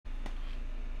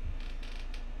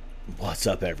What's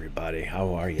up, everybody?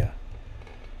 How are you?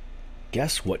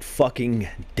 Guess what fucking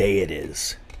day it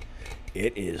is?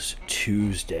 It is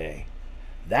Tuesday.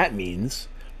 That means,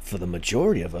 for the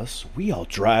majority of us, we all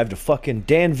drive to fucking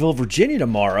Danville, Virginia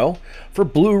tomorrow for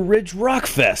Blue Ridge Rock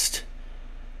Fest.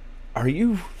 Are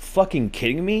you fucking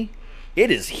kidding me?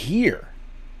 It is here.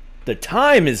 The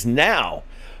time is now.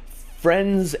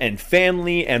 Friends and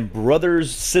family and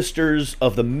brothers, sisters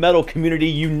of the metal community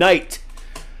unite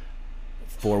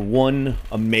for one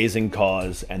amazing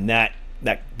cause, and that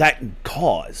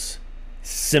cause,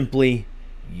 simply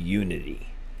unity.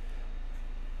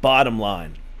 Bottom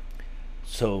line.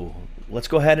 So let's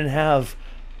go ahead and have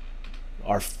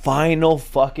our final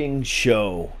fucking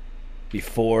show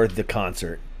before the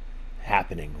concert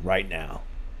happening right now.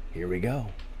 Here we go.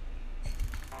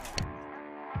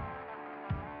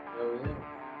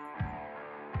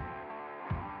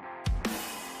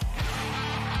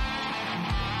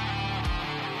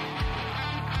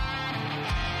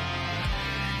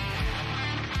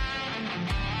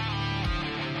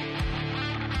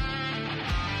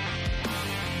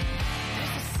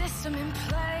 In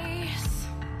place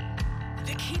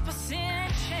to keep us in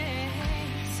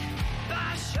chains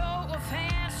by a show of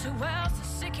hands. Who else is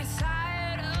sick and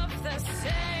tired of the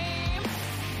same?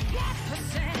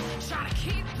 1% trying to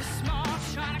keep us small,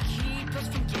 trying to keep us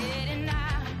from getting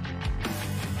out.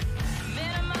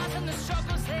 Minimizing the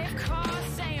struggles they've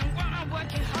caused, saying we're not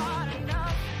working hard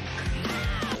enough.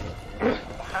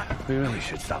 We really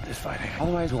should stop this fighting.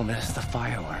 Otherwise we'll miss the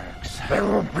fireworks. There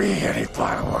won't be any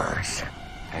fireworks.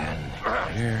 And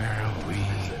here we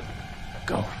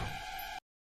go.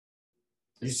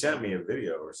 You sent me a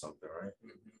video or something, right?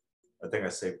 I think I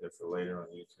saved it for later on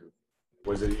YouTube.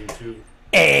 Was it YouTube?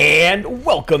 And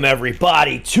welcome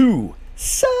everybody to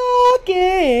Suck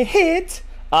It.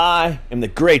 I am the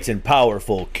great and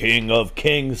powerful King of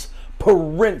Kings,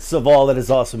 Prince of all that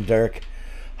is awesome, Derek.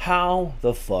 How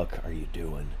the fuck are you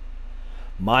doing?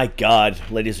 My God,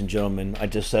 ladies and gentlemen, I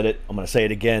just said it. I'm going to say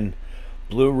it again.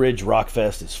 Blue Ridge Rock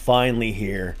Fest is finally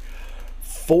here.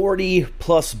 40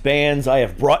 plus bands I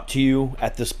have brought to you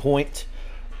at this point.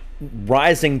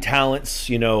 Rising talents,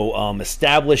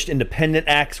 established independent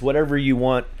acts, whatever you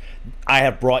want, I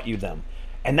have brought you them.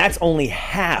 And that's only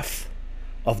half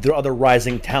of the other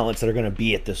rising talents that are going to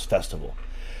be at this festival.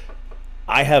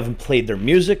 I have played their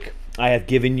music. I have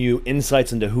given you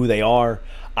insights into who they are.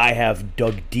 I have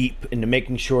dug deep into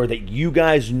making sure that you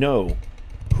guys know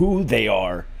who they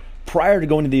are prior to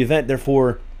going to the event.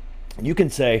 Therefore, you can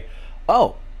say,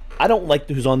 oh, I don't like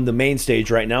who's on the main stage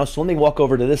right now, so let me walk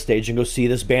over to this stage and go see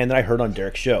this band that I heard on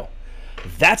Derek's show.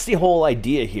 That's the whole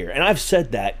idea here. And I've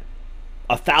said that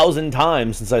 1,000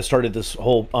 times since I started this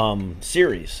whole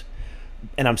series.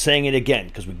 And I'm saying it again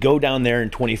because we go down there in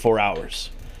 24 hours.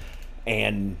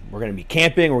 And we're going to be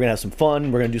camping, we're going to have some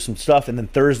fun, we're going to do some stuff, and then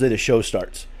Thursday the show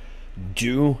starts.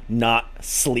 Do not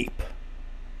sleep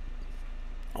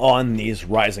on these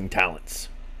rising talents.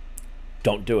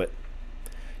 Don't do it.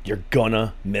 You're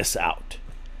gonna miss out.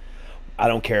 I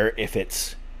don't care if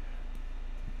it's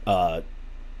Dark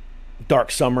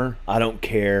Summer. I don't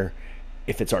care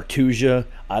if it's Artusia.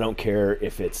 I don't care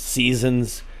if it's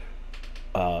Seasons,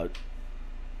 Waters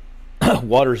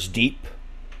Deep,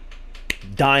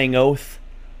 Dying Oath,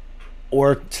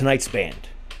 or tonight's band.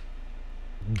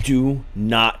 Do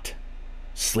not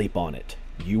sleep on it.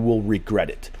 You will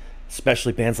regret it.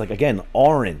 Especially bands like, again,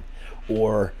 Auron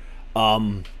or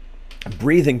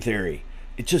Breathing Theory.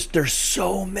 It's just, there's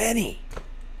so many.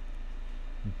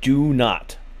 Do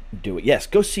not do it. Yes,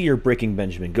 go see your Breaking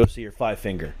Benjamin. Go see your Five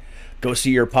Finger. Go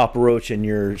see your Papa Roach and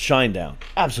your Shinedown.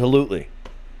 Absolutely.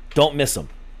 Don't miss them.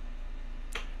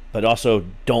 But also,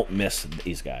 don't miss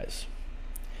these guys.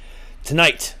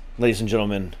 Tonight, ladies and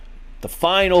gentlemen, the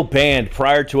final band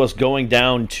prior to us going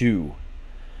down to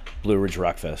Blue Ridge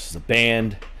Rock Fest is a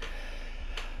band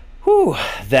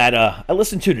that I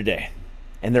listened to today,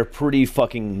 and they're pretty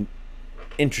fucking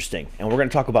interesting, and we're going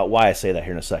to talk about why I say that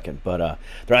here in a second. But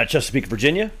they're out of Chesapeake,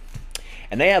 Virginia,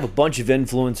 and they have a bunch of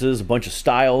influences, a bunch of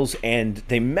styles, and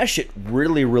they mesh it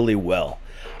really, really well.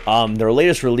 Their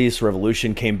latest release,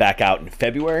 Revolution, came back out in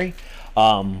February.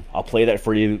 I'll play that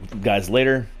for you guys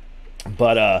later,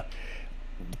 but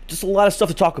just a lot of stuff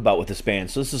to talk about with this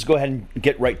band, so let's just go ahead and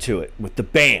get right to it with the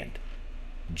band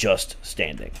Just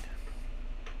Standing.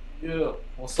 Yeah,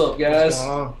 what's up, guys?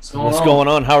 What's going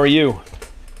on? How are you?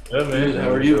 Good, man. How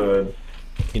are you? Good.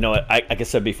 You know, like I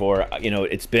said before,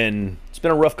 it's been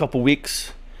a rough couple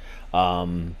weeks,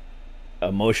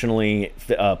 emotionally,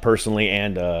 personally,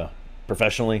 and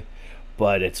professionally,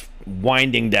 but it's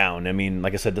winding down. I mean,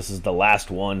 like I said, this is the last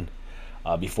one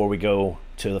before we go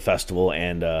to the festival,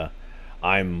 and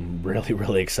I'm really,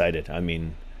 really excited. I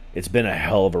mean, it's been a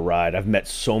hell of a ride. I've met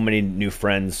so many new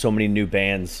friends, so many new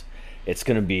bands. It's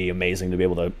going to be amazing to be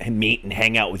able to meet and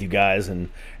hang out with you guys and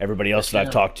everybody else that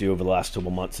I've talked to over the last couple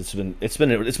months. It's been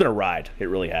a ride. It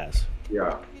really has.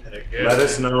 Yeah. Let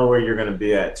us know where you're going to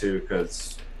be at too,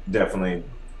 because definitely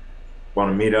want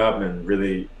to meet up and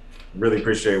really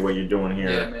appreciate what you're doing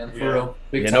here. Yeah, man, for real.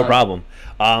 Big Yeah, time. no problem.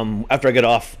 After we get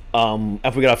off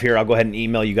here, I'll go ahead and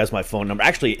email you guys my phone number.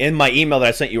 Actually, in my email that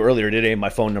I sent you earlier today, my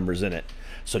phone number's in it.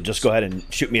 So just go ahead and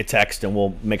shoot me a text, and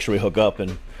we'll make sure we hook up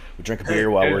and we drink a beer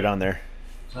while we're down there.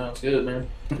 Sounds good, man.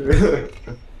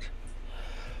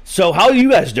 So how are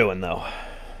you guys doing, though?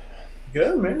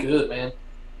 Good, man. Good, man.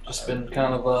 Just been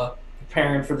kind of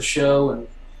preparing for the show and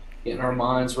getting our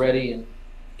minds ready and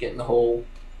getting the whole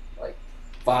like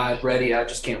vibe ready. I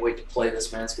just can't wait to play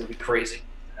this, man. It's gonna be crazy.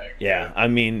 Yeah, I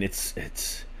mean,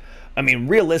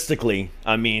 realistically,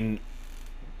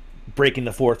 breaking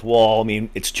the fourth wall. I mean,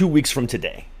 it's 2 weeks from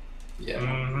today.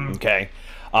 Yeah. Okay.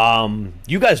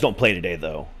 You guys don't play today,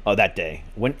 though. That day.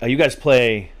 When you guys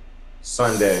play?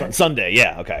 Sunday. Sunday.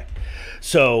 Yeah. Okay.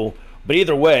 So, but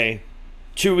either way,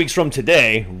 2 weeks from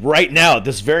today, right now, at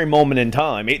this very moment in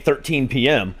time, 8:13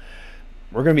 p.m.,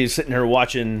 we're gonna be sitting here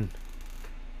watching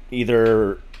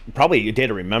either probably A Day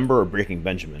to Remember or Breaking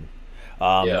Benjamin.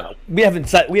 Yeah. We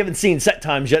haven't seen set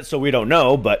times yet, so we don't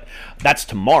know. But that's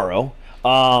tomorrow.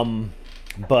 I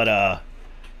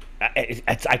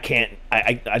can't.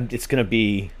 It's gonna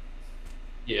be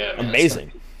Yeah. Man,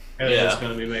 amazing. It's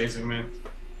gonna be amazing, man.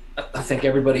 I think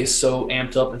everybody is so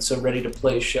amped up and so ready to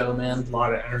play a show, man. A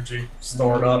lot of energy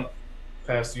stored up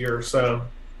past year or so.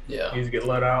 Yeah. Needs to get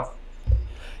let out.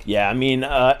 Yeah, I mean,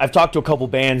 I've talked to a couple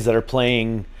bands that are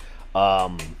playing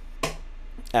at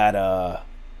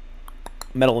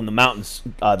Metal in the Mountains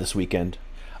this weekend,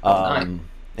 Nice.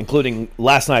 including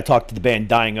last night I talked to the band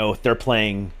Dying Oath. They're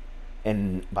playing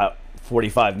in about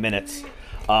 45 minutes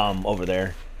over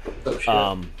there. Oh,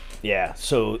 shit. Yeah,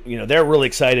 so they're really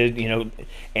excited,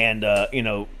 and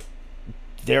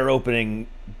they're opening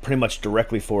pretty much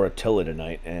directly for Attila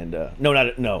tonight. And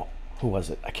no, who was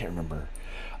it? I can't remember.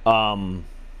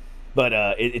 But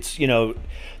it's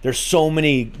there's so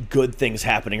many good things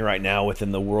happening right now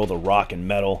within the world of rock and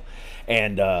metal,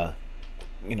 and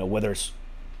whether it's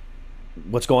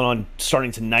what's going on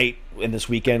starting tonight and this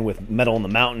weekend with Metal in the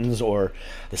Mountains, or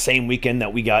the same weekend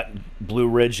that we got Blue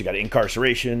Ridge, you got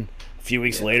Incarceration. A few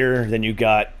weeks later, then you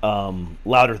got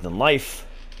Louder Than Life.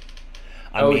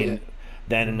 Then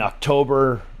in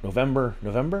October, November,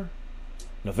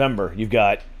 you've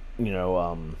got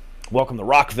Welcome to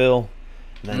Rockville.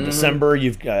 And then December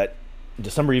you've got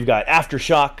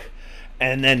Aftershock,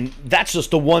 and then that's just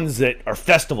the ones that are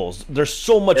festivals. There's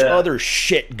so much other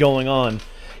shit going on.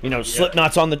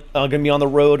 Slipknot's gonna be on the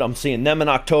road. I'm seeing them in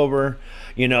October.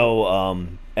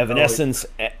 Evanescence,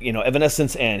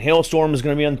 Evanescence and Hailstorm is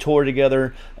going to be on tour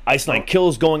together. Ice Nine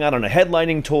Kills going out on a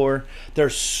headlining tour.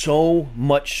 There's so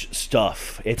much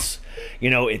stuff.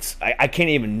 I can't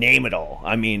even name it all.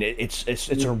 I mean, it's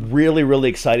a really, really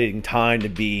exciting time to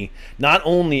be not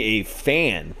only a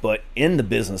fan but in the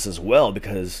business as well,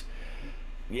 because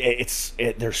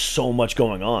there's so much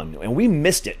going on, and we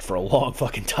missed it for a long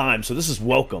fucking time. So this is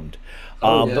welcomed.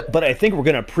 But I think we're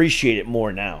going to appreciate it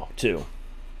more now too.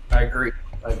 I agree.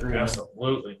 Man.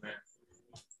 Absolutely, man.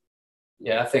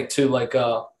 Yeah, I think too, like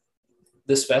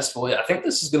this festival, I think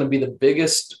this is going to be the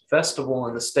biggest festival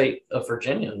in the state of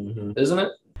Virginia, isn't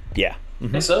it? Yeah. I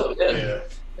think so, yeah.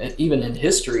 And even in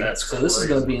history. That's so this is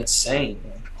going to be crazy. insane,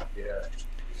 man. Yeah.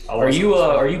 Are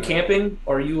you camping?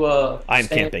 Are you I'm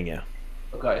staying? camping, yeah.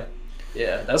 Okay.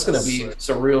 Yeah, that's going to be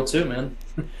surreal too, man.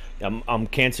 I'm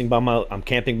camping by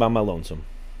my lonesome.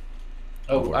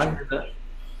 Oh, I heard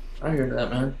that,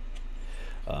 man.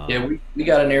 Yeah, we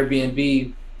got an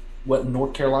Airbnb, in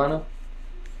North Carolina?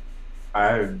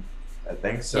 I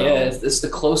think so. Yeah, it's the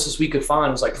closest we could find.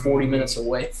 It was like 40 minutes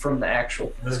away from the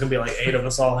actual. There's gonna be like 8 of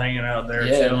us all hanging out there,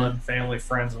 Yeah, chilling, man. family,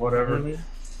 friends, whatever. Mhm.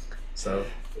 So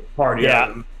party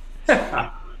Yeah.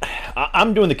 out.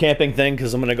 I'm doing the camping thing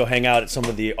because I'm going to go hang out at some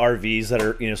of the RVs that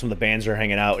are, some of the bands are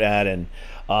hanging out at, and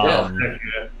Yeah.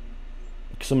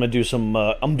 because I'm going to do some.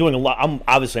 I'm doing a lot.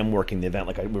 I'm working the event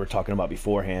like we were talking about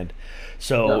beforehand.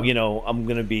 So I'm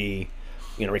going to be,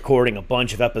 recording a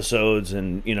bunch of episodes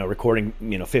and recording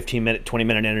 15-minute,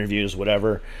 20-minute interviews,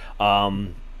 whatever.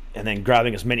 And then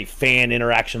grabbing as many fan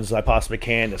interactions as I possibly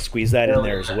can to squeeze that in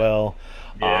there as well.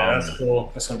 Yeah, that's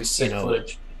cool. That's gonna be sick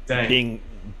footage. Dang.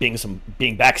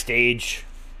 Being backstage.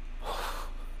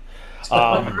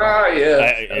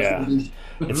 Yeah.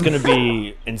 It's gonna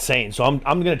be insane. So I'm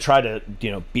gonna try to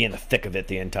be in the thick of it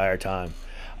the entire time.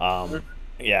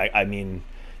 Yeah, I mean,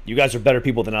 you guys are better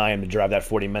people than I am to drive that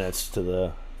 40 minutes from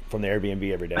the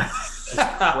Airbnb every day.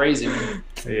 Crazy, man.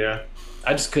 Yeah.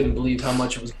 I just couldn't believe how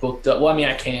much it was booked up. Well, I mean,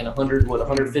 I can.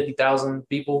 150,000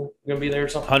 people going to be there or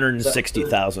something?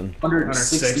 160,000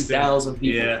 160,000 people.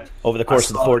 Yeah. over the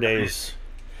course of the 4 days.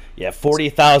 Yeah,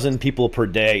 40,000 people per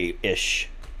day ish.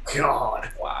 God.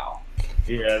 Wow.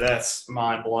 Yeah, that's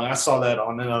mind blowing. I saw that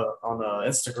on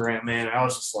Instagram, man. I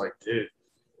was just like, dude,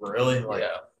 really? Like,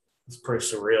 Yeah. it's pretty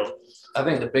surreal. I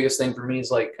think the biggest thing for me is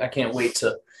like I can't wait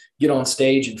to get on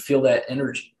stage and feel that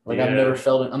energy. Like I've Yeah. never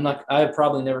felt it. I've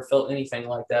probably never felt anything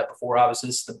like that before. Obviously,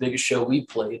 this is the biggest show we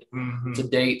played Mm-hmm. to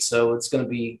date, so it's going to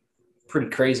be pretty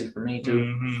crazy for me too.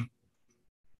 Mm-hmm.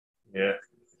 Yeah.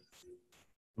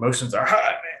 Emotions are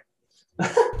high, man.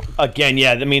 Again,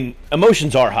 yeah, I mean,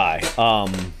 emotions are high.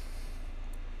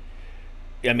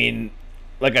 I mean,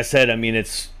 like I said, I mean,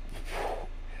 it's...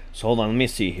 So hold on, let me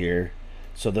see here.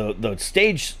 So the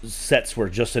stage sets were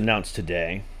just announced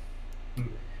today.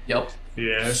 Yep.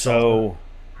 Yeah. So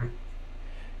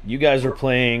you guys are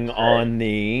playing on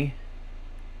the...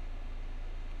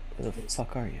 Where the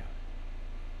fuck are you?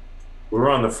 We were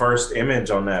on the first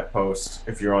image on that post.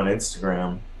 If you're on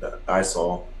Instagram, that I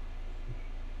saw.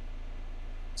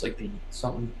 It's like the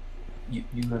something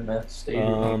UMS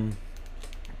stadium.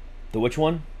 The which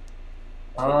one?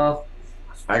 I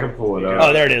can pull it up.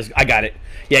 Oh, there it is. I got it.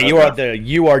 Yeah, you are at the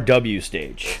URW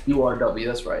stage. URW.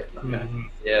 That's right. Okay. Mm-hmm.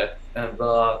 Yeah, and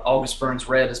August Burns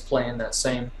Red is playing that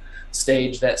same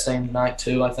stage that same night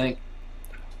too. I think.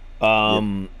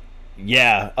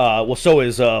 Yeah. Well, so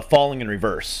is Falling in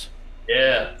Reverse.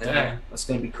 Yeah. Yeah. That's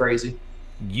gonna be crazy.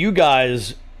 You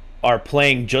guys are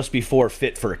playing just before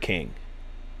Fit for a King.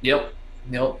 Yep.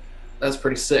 That's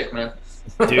pretty sick, man.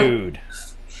 Dude.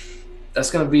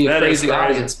 That's gonna be a That is crazy crazy.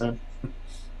 audience, man.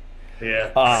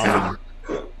 Yeah.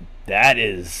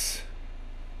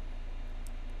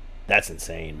 That's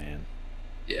insane, man.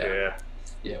 Yeah.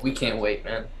 Yeah, we can't wait,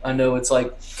 man. I know it's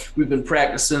like we've been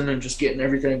practicing and just getting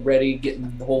everything ready,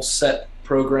 getting the whole set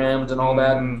programmed and all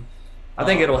that. Mhm. I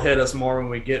think it'll hit us more when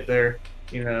we get there,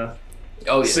 you know,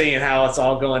 Oh yeah. seeing how it's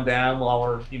all going down while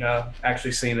we're, you know,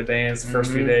 actually seeing the bands the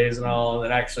first few Mhm. days and all, and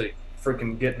then actually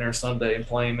freaking getting there Sunday and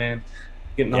playing, man.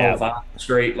 Getting the Yeah. whole vibe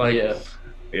straight. Like,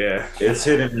 Yeah. It's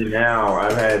hitting me now.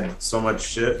 I've had so much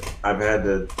shit I've had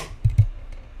to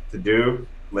do,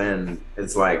 and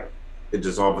it's like it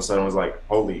just all of a sudden was like,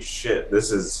 holy shit,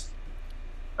 this is.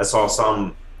 I saw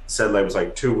some said like it was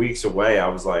like 2 weeks away. I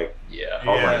was like, Yeah. oh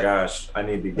my Yeah. gosh, I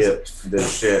need to get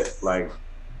this shit, like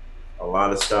a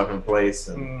lot of stuff in place,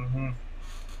 and hmm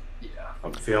Yeah.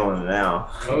 I'm feeling it now.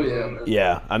 Oh yeah, man.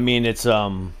 Yeah, I mean it's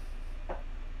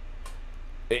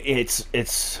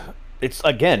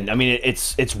again, I mean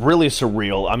it's really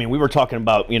surreal. I mean, we were talking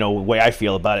about, you know, the way I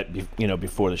feel about it, you know,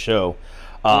 before the show.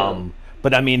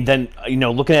 But I mean, then, you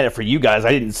know, looking at it for you guys,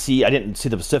 I didn't see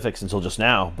the Pacifics until just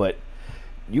now, but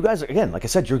you guys, again, like I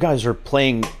said, you guys are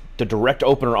playing the direct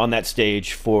opener on that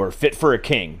stage for Fit for a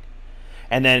King.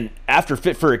 And then after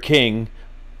Fit for a King,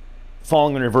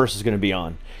 Falling in Reverse is going to be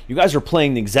on. You guys are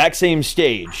playing the exact same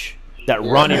stage that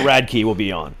Ronnie Radke will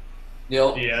be on.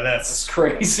 Yep. Yeah, That's that's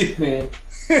crazy, man.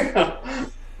 I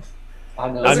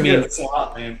know. I a mean- good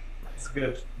slot, man. It's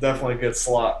good. Definitely a good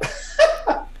slot.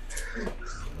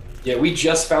 Yeah, we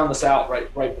just found this out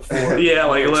right before. Yeah,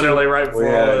 like literally right before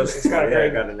Well, yeah, this. It's kind of yeah, it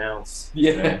crazy. got announced.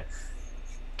 Yeah.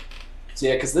 So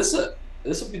yeah, because this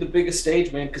will be the biggest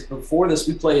stage, man. Because before this,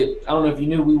 we played. I don't know if you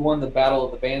knew, we won the Battle of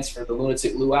the Bands for the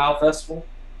Lunatic Luau Festival,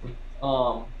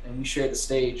 and we shared the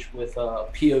stage with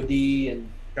POD and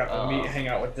Got to hang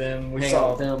out with them. We hang saw out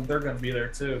with them. they're going to be there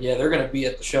too. yeah, they're gonna be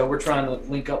at the show. We're trying to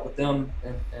link up with them,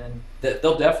 and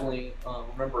they'll definitely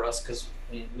remember us because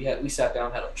I mean, we sat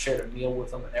down, shared a meal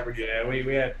with them and everything. Yeah, we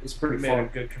had It was pretty made a fun.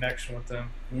 good connection with them.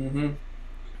 Mm-hmm.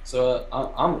 So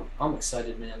I'm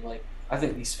excited, man. Like I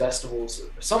think these festivals,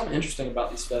 something interesting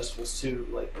about these festivals too,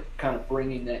 like kind of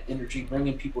bringing that energy,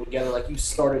 bringing people together. Like you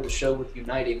started the show with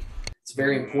uniting. It's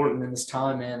very important in this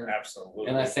time, man. Absolutely.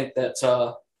 And I think that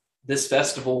this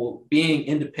festival being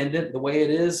independent the way it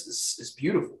is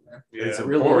beautiful, man. yeah. It's It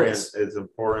really important. is. It's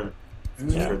important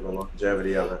Yeah. for the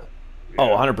longevity of it. Oh,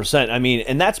 100%. I mean,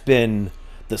 and that's been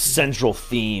the central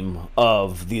theme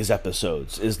of these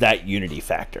episodes is that unity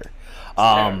factor.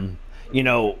 You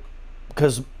know,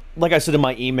 because like I said in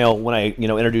my email when I, you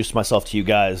know, introduced myself to you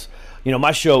guys, you know,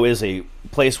 my show is a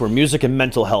place where music and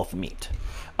mental health meet.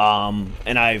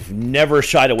 And I've never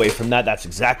shied away from that. That's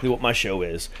exactly what my show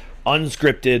is.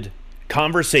 Unscripted,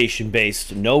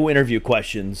 conversation-based, no interview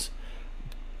questions,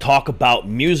 talk about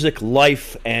music,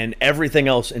 life, and everything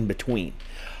else in between.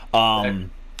 And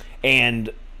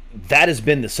that has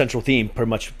been the central theme pretty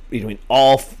much between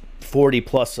all 40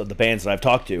 plus of the bands that I've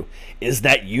talked to, is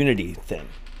that unity thing.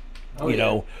 Oh, you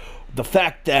know, the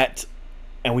fact that,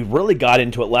 and we really got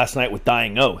into it last night with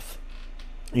Dying Oath,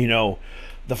 you know,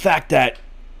 the fact that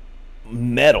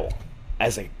metal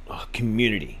as a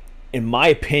community, in my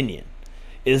opinion,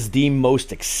 is the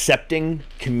most accepting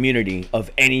community of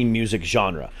any music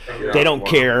genre. Yeah, They don't wow.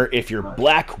 care if you're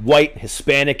black, white,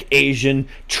 Hispanic, Asian,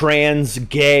 trans,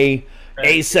 gay,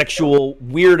 asexual,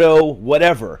 weirdo,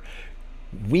 whatever.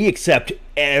 We accept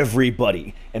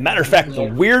everybody. And matter of fact, the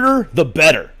weirder, the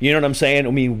better. You know what I'm saying?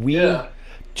 I mean, we Yeah.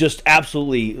 just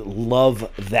absolutely love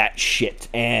that shit.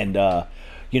 And,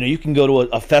 you know, you can go to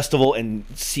a festival and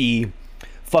see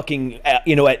fucking,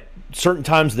 you know, at certain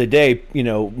times of the day, you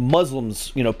know,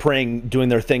 Muslims, you know, praying, doing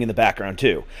their thing in the background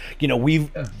too. You know,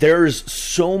 there's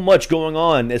so much going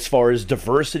on as far as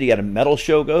diversity at a metal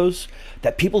show goes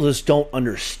that people just don't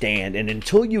understand. And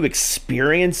until you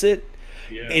experience it,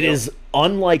 it is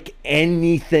unlike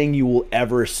anything you will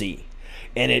ever see.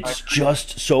 And it's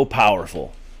just so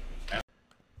powerful.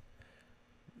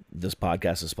 This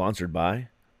podcast is sponsored by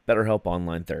BetterHelp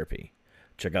Online Therapy.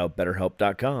 Check out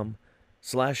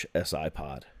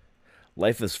betterhelp.com/SIPod.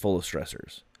 Life is full of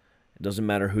stressors. It doesn't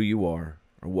matter who you are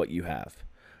or what you have.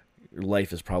 Your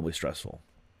life is probably stressful.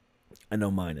 I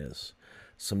know mine is.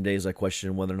 Some days I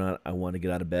question whether or not I want to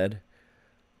get out of bed,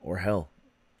 or hell,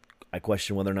 I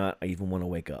question whether or not I even want to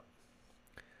wake up.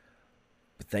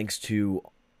 But thanks to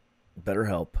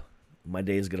BetterHelp, my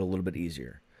days get a little bit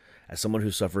easier. As someone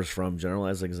who suffers from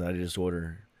generalized anxiety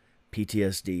disorder,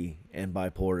 PTSD, and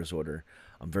bipolar disorder,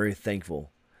 I'm very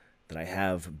thankful that I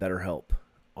have BetterHelp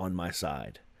on my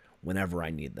side whenever I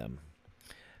need them.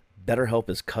 BetterHelp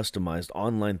is customized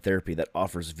online therapy that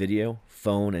offers video,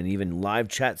 phone, and even live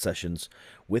chat sessions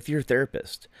with your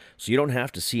therapist, so you don't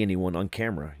have to see anyone on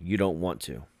camera you don't want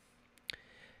to.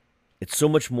 It's so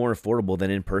much more affordable than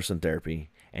in-person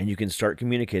therapy, and you can start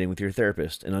communicating with your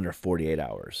therapist in under 48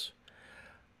 hours.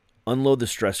 Unload the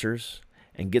stressors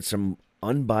and get some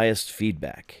unbiased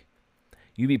feedback.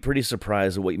 You'd be pretty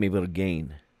surprised at what you may be able to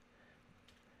gain.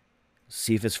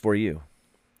 See if it's for you.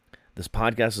 This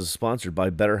podcast is sponsored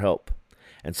by BetterHelp,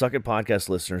 and Suck It Podcast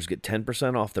listeners get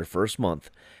 10% off their first month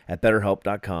at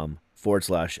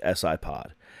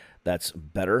betterhelp.com/SIPod. That's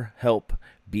BetterHelp,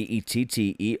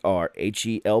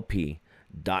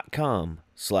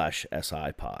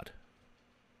 BetterHelp.com/SIPod.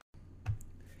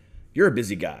 You're a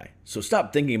busy guy, so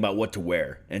stop thinking about what to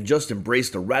wear and just embrace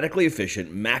the radically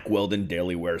efficient Mack Weldon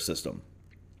Daily Wear System.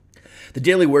 The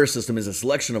Daily Wear System is a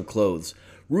selection of clothes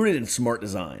rooted in smart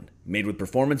design, made with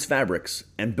performance fabrics,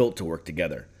 and built to work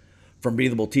together. From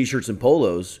breathable t-shirts and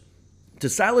polos, to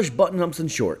stylish button-ups and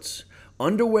shorts,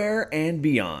 underwear, and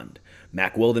beyond,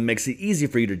 Mack Weldon makes it easy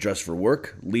for you to dress for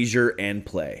work, leisure, and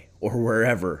play, or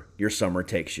wherever your summer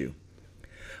takes you.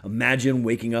 Imagine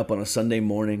waking up on a Sunday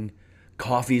morning,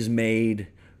 coffee's made,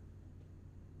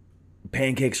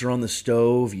 pancakes are on the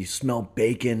stove, you smell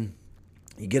bacon.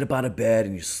 You get up out of bed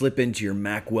and you slip into your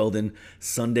Mack Weldon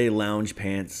Sunday lounge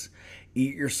pants,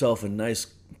 eat yourself a nice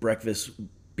breakfast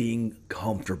being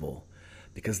comfortable.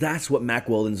 Because that's what Mack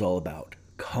Weldon's all about,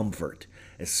 comfort,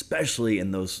 especially in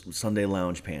those Sunday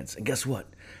lounge pants. And guess what?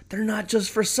 They're not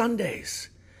just for Sundays.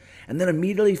 And then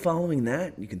immediately following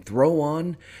that, you can throw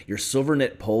on your silver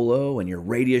knit polo and your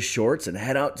radius shorts and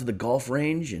head out to the golf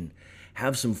range and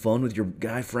have some fun with your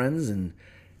guy friends and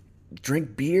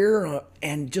drink beer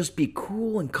and just be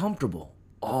cool and comfortable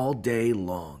all day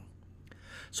long.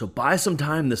 So buy some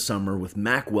time this summer with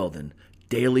Mack Weldon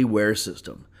Daily Wear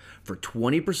System. For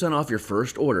 20% off your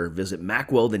first order, visit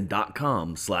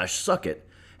MackWeldon.com/suckit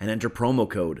and enter promo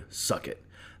code SUCKIT.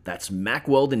 That's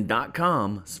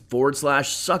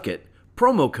MackWeldon.com/suckit,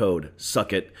 promo code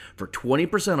SUCKIT for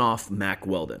 20% off Mack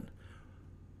Weldon.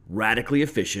 Radically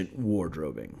efficient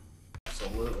wardrobing.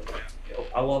 Absolutely, man.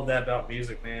 I love that about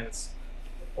music, man. It's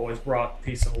always brought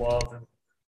peace and love, and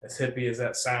as hippie as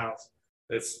that sounds,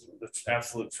 it's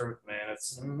absolute truth, man.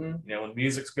 It's you know, when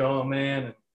music's going, man,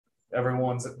 and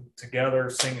everyone's together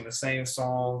singing the same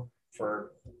song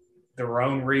for their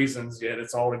own reasons, yet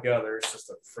it's all together. It's just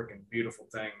a freaking beautiful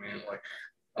thing, man. Like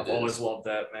I've always loved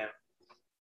that, man.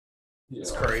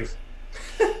 It's crazy.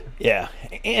 Yeah,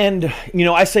 and you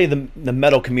know, I say the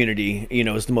metal community, you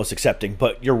know, is the most accepting,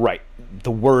 but you're right.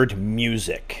 The word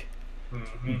music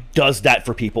does that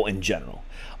for people in general.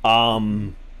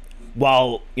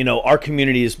 While you know our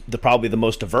community is probably the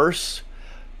most diverse,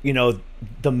 you know,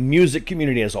 the music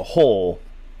community as a whole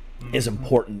is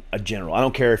important in general. I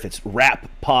don't care if it's rap,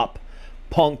 pop,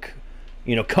 punk,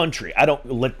 you know, country. I don't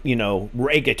let you know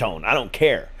reggaeton. I don't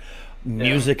care.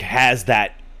 Music has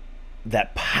that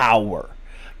that power.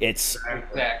 It's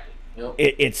Exactly. Yep.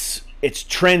 it's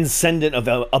transcendent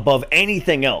above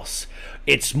anything else.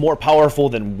 It's more powerful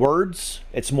than words.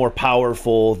 It's more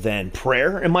powerful than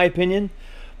prayer, in my opinion.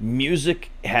 Music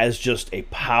has just a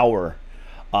power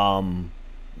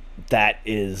that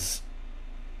is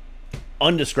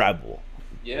undescribable.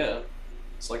 Yeah.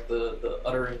 It's like the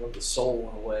uttering of the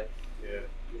soul in a way. Yeah.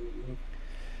 It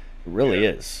really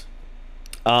is.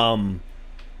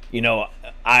 You know,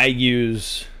 I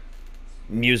use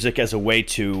music as a way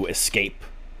to escape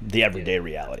the everyday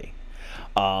reality.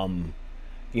 You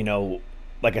know,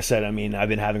 like I said, I mean, I've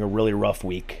been having a really rough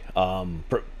week,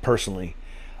 personally.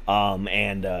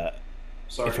 And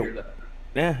Sorry to hear that.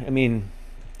 yeah, I mean,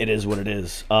 it is what it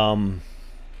is.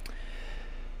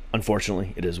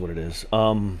 Unfortunately, it is what it is.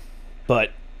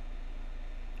 But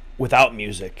without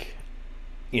music,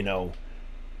 you know,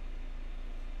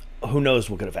 who knows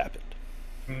what could have happened?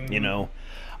 You know,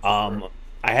 I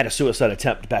had a suicide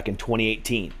attempt back in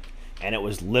 2018, and it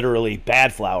was literally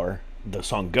Bad Flower, the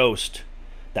song Ghost,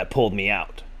 that pulled me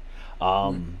out.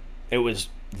 It was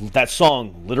that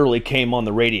song literally came on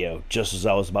the radio just as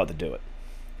I was about to do it.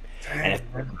 And if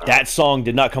that song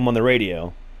did not come on the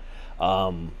radio,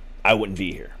 I wouldn't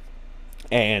be here.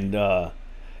 And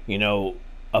you know,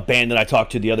 a band that I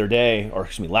talked to the other day, or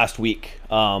excuse me, last week,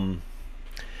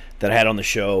 that I had on the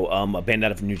show, a band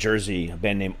out of New Jersey, a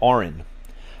band named Orin.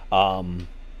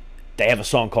 They have a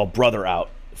song called Brother out.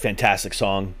 Fantastic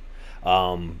song.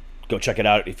 Go check it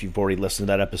out. If you've already listened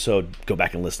to that episode, go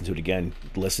back and listen to it again.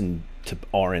 Listen to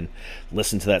Orin.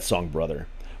 Listen to that song, Brother.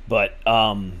 But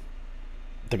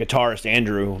the guitarist,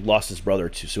 Andrew, lost his brother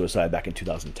to suicide back in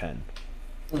 2010.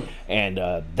 And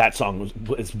that song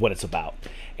is what it's about.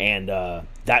 And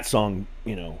that song,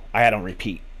 you know, I had on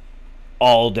repeat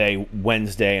all day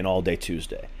Wednesday and all day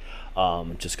Tuesday,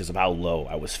 just because of how low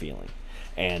I was feeling.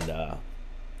 And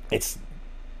it's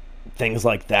things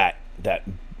like that that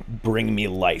bring me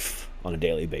life on a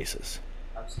daily basis.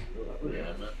 Absolutely. Yeah,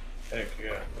 man. Heck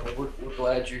yeah. Well, we're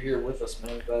glad you're here with us,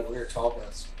 man. Glad we're here talking.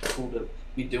 It's cool to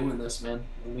be doing this, man.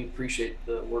 And we appreciate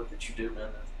the work that you do, man.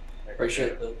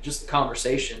 Appreciate just the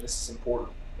conversation. This is important.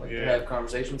 Like to have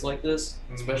conversations like this,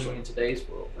 especially in today's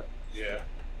world. Yeah.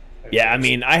 Yeah, I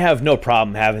mean, I have no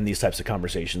problem having these types of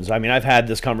conversations. I mean, I've had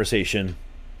this conversation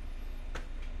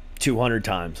 200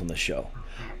 times on the show.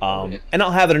 And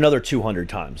I'll have it another 200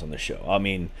 times on the show. I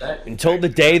mean, until the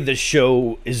day the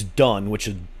show is done, which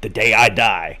is the day I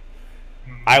die,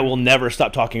 I will never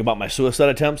stop talking about my suicide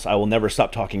attempts. I will never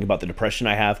stop talking about the depression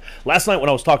I have. Last night when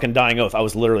I was talking Dying Oath, I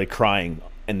was literally crying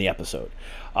in the episode.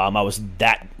 I was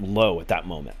that low at that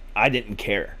moment. I didn't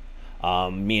care.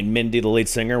 Me and Mindy, the lead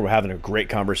singer, were having a great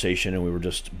conversation, and we were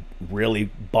just really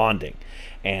bonding.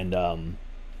 And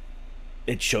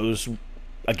it shows,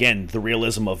 again, the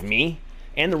realism of me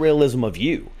and the realism of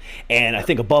you. And I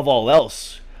think above all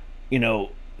else, you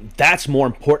know, that's more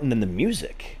important than the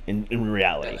music in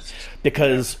reality.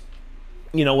 Because,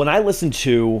 you know, when I listen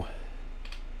to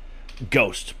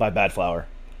Ghost by Bad Flower,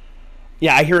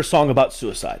 yeah, I hear a song about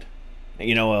suicide,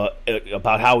 you know,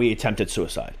 about how he attempted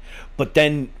suicide. But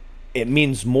then it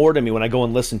means more to me when I go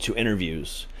and listen to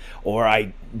interviews, or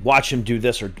I watch him do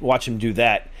this or watch him do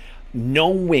that.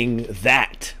 Knowing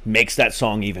that makes that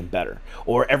song even better.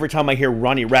 Or every time I hear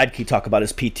Ronnie Radke talk about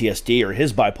his PTSD or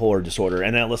his bipolar disorder,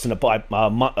 and then I listen to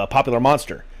Popular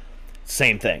Monster,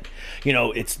 same thing. You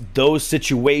know, it's those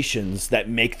situations that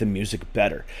make the music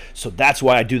better. So that's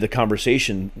why I do the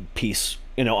conversation piece,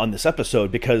 you know, on this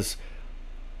episode, because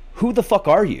who the fuck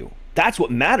are you? That's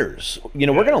what matters. You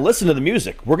know, we're going to listen to the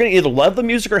music. We're going to either love the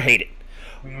music or hate it.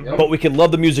 But we can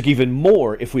love the music even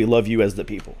more if we love you as the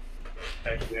people.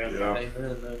 Heck yeah.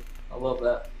 Amen, man. I love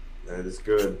that. That is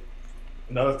good.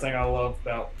 Another thing I love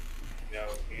about, you know,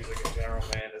 music in general,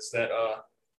 man, is that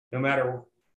no matter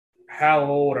how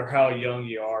old or how young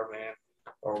you are, man,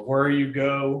 or where you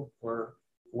go, or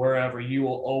wherever, you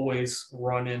will always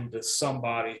run into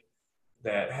somebody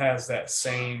that has that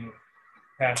same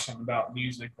passion about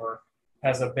music, or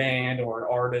has a band or an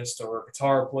artist or a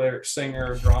guitar player,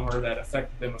 singer, drummer that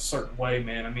affected them a certain way,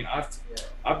 man. I mean,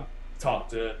 I've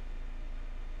talked to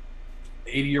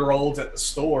 80-year-olds at the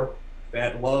store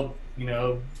that love, you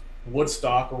know,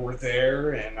 Woodstock, or were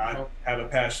there, and I have a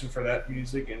passion for that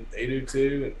music, and they do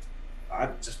too. And I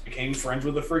just became friends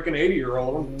with a freaking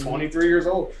 80-year-old. I'm 23 years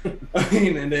old. I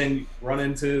mean, and then run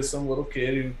into some little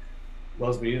kid who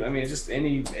loves music. I mean, just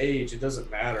any age, it doesn't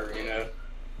matter, you know.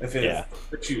 If it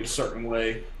affects you a certain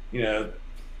way, you know.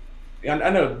 I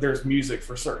know there's music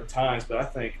for certain times, but I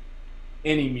think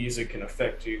any music can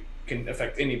affect you, can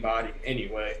affect anybody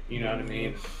anyway. You know what I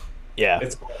mean? Yeah.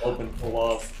 It's open to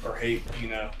love or hate, you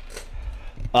know.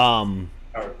 How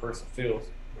a person feels.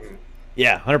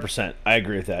 Yeah, 100%. I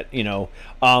agree with that. You know,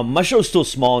 my show's still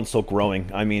small and still growing.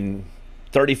 I mean,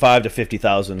 35 to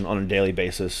 50,000 on a daily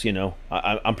basis. You know,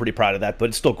 I'm pretty proud of that, but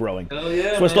it's still growing. Hell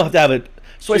yeah, So I still man. have to have it.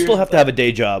 So I Cheers still have to to have a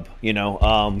day job. You know,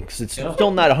 because it's Yeah.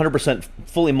 still not 100%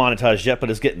 fully monetized yet, but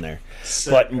it's getting there.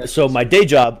 Sick. But so my day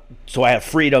job, so I have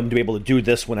freedom to be able to do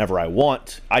this whenever I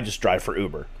want. I just drive for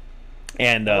Uber,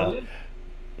 and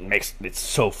makes it's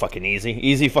so fucking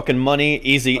easy fucking money,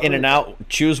 easy in and out,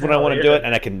 choose when I want to do it,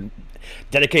 and I can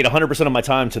dedicate 100% of my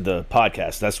time to the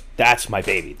podcast. That's my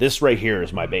baby. This right here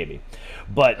is my baby.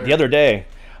 But the other day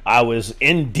I was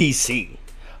in DC,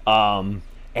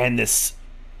 and this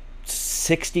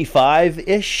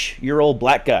 65-ish year old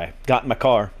black guy got in my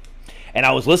car, and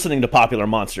I was listening to Popular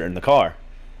Monster in the car,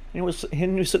 and he was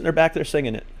sitting there back there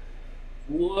singing it.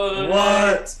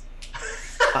 What?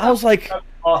 I was like,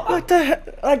 what the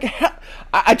heck? Like,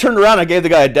 I turned around, I gave the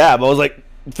guy a dab. I was like,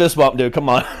 fist bump, dude, come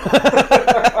on.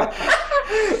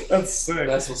 That's sick.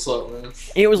 That's what's up, man.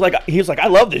 He was like, I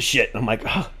love this shit. I'm like,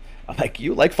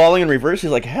 you like falling in reverse?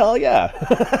 He's like, hell yeah.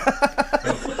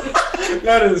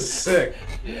 That is sick.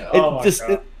 Yeah. Oh my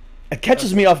God. It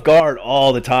catches me off guard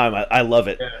all the time. I love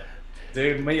it. Yeah.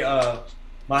 Dude,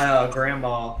 my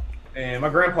grandma and my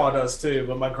grandpa does too,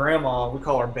 but my grandma, we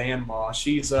call her Band Ma.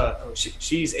 She's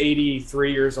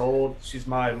 83 years old. She's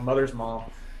my mother's mom,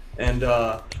 and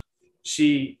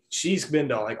she's been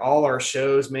to like all our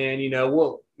shows, man.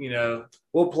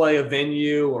 We'll play a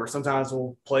venue, or sometimes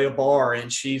we'll play a bar,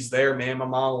 and she's there, man. My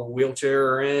mom will wheelchair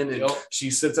her in, and Yep. she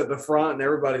sits at the front, and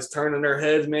everybody's turning their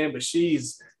heads, man. But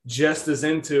she's just as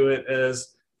into it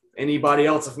as anybody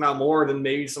else, if not more than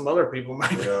maybe some other people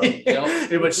might be. Yeah.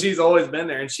 But she's always been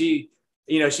there, and she's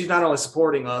not only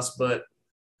supporting us, but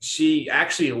she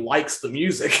actually likes the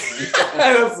music.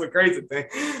 That's the crazy thing.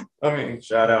 I mean,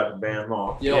 Shout out to Band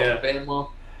Mall. Yo, Yeah. Band Mom.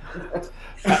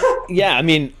 Yeah, I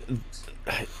mean,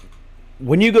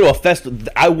 when you go to a festival,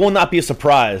 I will not be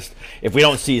surprised if we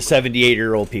don't see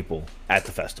 78-year-old people at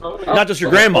the festival. Not just your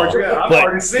grandma, I've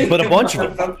already but seen a bunch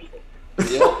of them.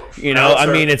 Yep. You know, I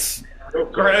mean, it's,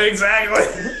 Exactly.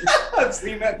 I've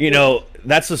seen that. you know,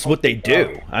 that's just what they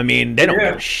do. I mean, they don't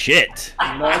give a shit.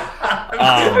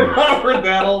 I've heard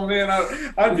that old man.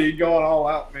 I'd be going all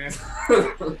out, man.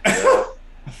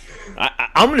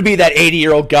 I'm going to be that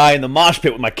 80-year-old guy in the mosh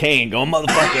pit with my cane going,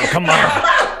 motherfucker, come on.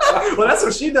 Well, that's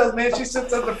what she does, man. She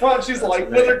sits at the front. She's like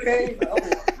with her cane.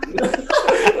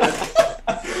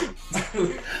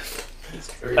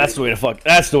 That's the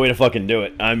way to fucking do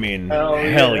it. I mean,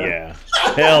 hell yeah.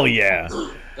 Hell yeah.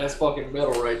 That's fucking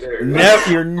metal right there.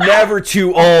 You're never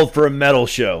too old for a metal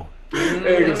show.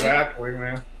 Exactly,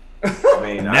 man. I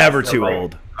mean, Never I feel too like-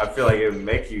 old. I feel like it would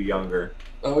make you younger,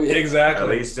 Oh yeah. Exactly. at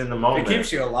least in the It moment.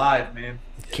 keeps you alive, man.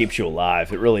 Keeps you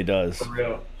alive. It really does. For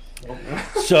real.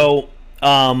 So,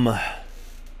 kind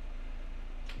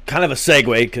of a segue,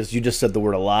 because you just said the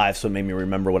word alive, so it made me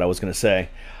remember what I was going to say.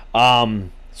 So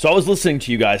I was listening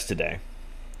to you guys today,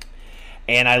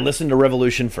 and I listened to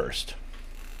Revolution first.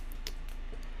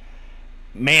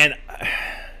 Man,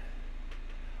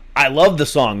 I love the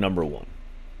song, number one.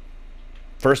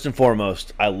 First and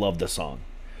foremost, I love the song.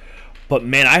 But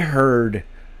man, I heard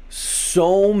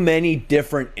so many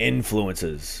different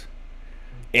influences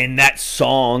in that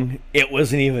song. It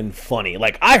wasn't even funny.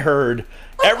 Like, I heard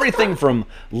everything from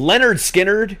Leonard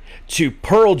Skinner to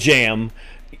Pearl Jam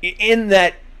in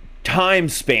that time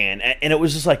span, and it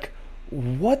was just like,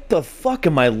 what the fuck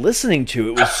am I listening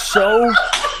to?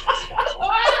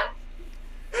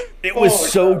 It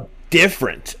was so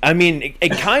different. I mean,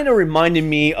 it kind of reminded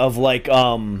me of like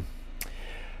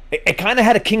it kind of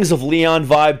had a Kings of Leon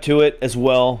vibe to it as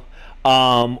well,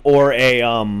 or a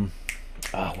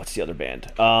what's the other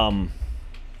band? Oh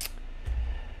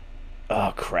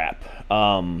crap,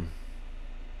 I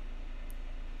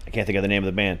can't think of the name of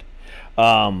the band.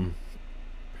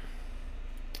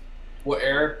 What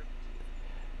era?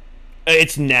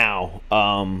 It's now.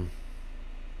 I'm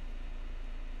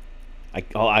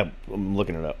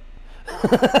looking it up.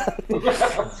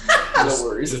 No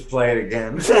worries. Just play it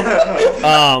again.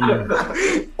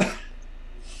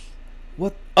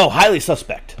 What? Oh, Highly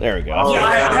Suspect. There we go. Oh, Yeah,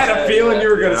 I had a feeling you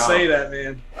were going to Yeah. say that,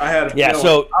 man. I had a Yeah, feeling.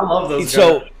 so I love those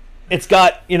so guys. it's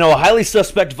got, you know, a Highly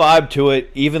Suspect vibe to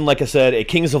it, even like I said, a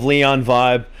Kings of Leon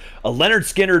vibe, a Leonard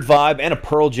Skinner vibe, and a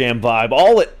Pearl Jam vibe,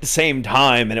 all at the same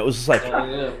time, and it was just like, Oh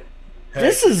yeah.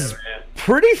 this is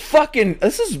pretty fucking,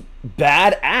 this is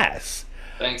badass,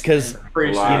 Thanks. because man.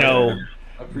 Appreciate you know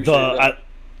I appreciate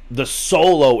the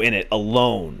solo in it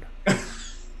alone.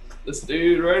 this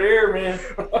dude right here, man.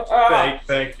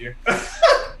 Thank you.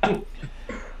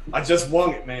 I just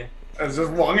won it, man. I was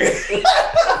just wrong it.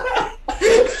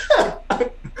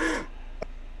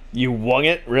 You wung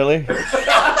it, really?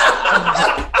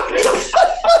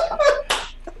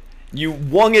 You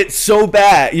wung it so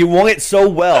bad. You wung it so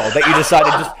well that you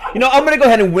decided just, I'm gonna go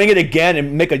ahead and wing it again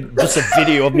and make just a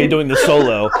video of me doing the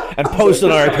solo and post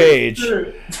it on our page.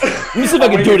 Let me see if I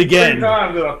can do it again.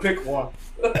 Times that I pick one.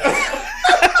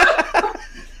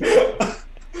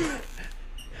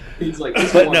 He's like,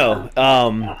 But no,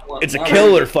 it's a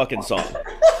killer fucking song.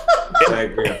 I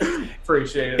agree.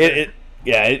 Appreciate it.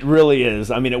 Yeah, it really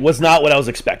is. I mean, it was not what I was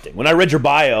expecting. When I read your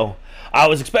bio, I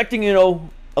was expecting,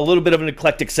 a little bit of an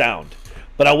eclectic sound,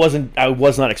 but I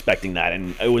was not expecting that,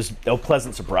 and it was a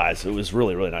pleasant surprise. It was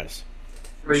really, really nice.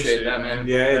 Appreciate that, man.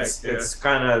 Yeah, it's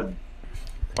kind of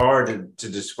hard to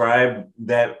describe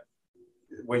that,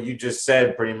 what you just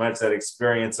said, pretty much that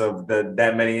experience of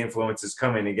that many influences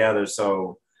coming together.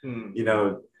 So,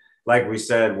 like we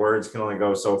said, words can only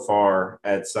go so far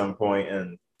at some point,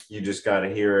 and you just got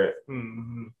to hear it.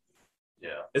 Mm-hmm.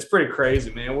 Yeah, it's pretty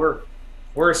crazy, man.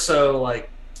 We're so like,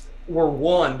 we're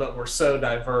one, but we're so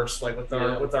diverse, like with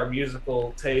our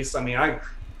musical taste. I mean,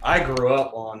 I grew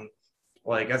up on,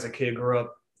 like, as a kid, grew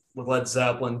up with Led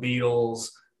Zeppelin, Beatles,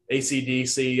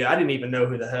 AC/DC. I didn't even know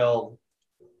who the hell,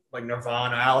 like,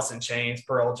 Nirvana, Alice in Chains,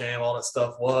 Pearl Jam, all that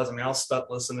stuff was. I mean, I was stuck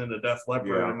listening to Def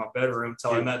Leppard in my bedroom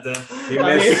until I met them.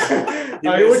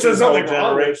 Which is nothing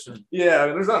wrong with. Yeah, I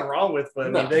mean, there's nothing wrong with,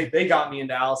 but I mean, they got me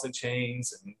into Alice in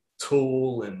Chains and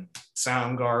Tool and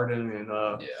Soundgarden,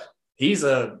 and he's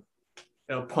a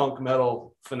punk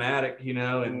metal fanatic,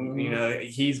 and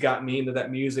he's got me into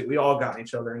that music. We all got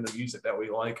each other into music that we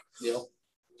like. Yep.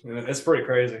 And it's pretty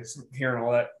crazy hearing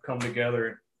all that come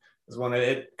together. Is when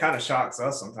it kind of shocks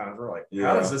us sometimes. We're like,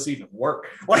 how does this even work?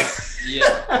 Like,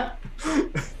 yeah.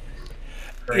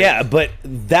 Yeah, but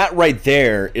that right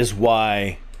there is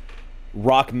why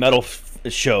rock metal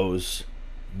shows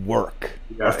work,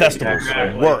 or festivals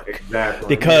work, exactly.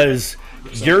 Because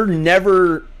you're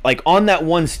never, like, on that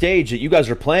one stage that you guys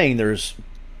are playing, there's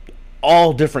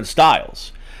all different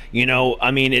styles.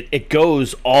 I mean, it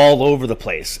goes all over the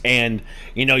place. And,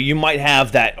 you might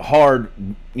have that hard,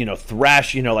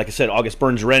 thrash, like I said, August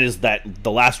Burns Red is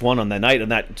the last one on the night on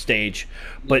that stage.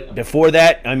 But before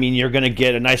that, I mean, you're going to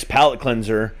get a nice palate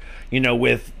cleanser,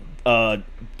 with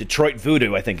Detroit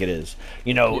Voodoo, I think it is.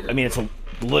 I mean, it's a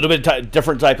little bit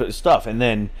different type of stuff. And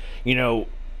then,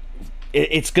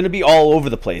 it's going to be all over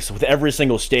the place with every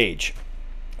single stage.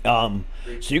 So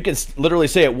you can literally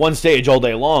stay at one stage all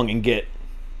day long and get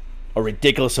a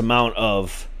ridiculous amount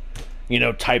of,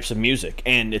 types of music,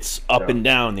 and it's up and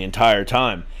down the entire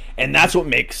time. And that's what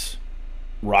makes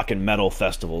rock and metal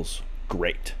festivals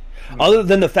great. Other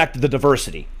than the fact of the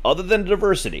diversity,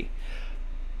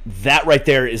 that right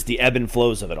there is the ebb and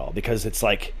flows of it all, because it's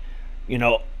like,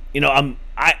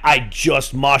 I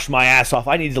just moshed my ass off.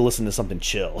 I need to listen to something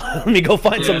chill. Let me go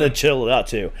find something to chill out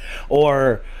to.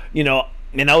 Or,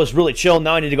 and I was really chill.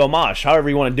 Now I need to go mosh. However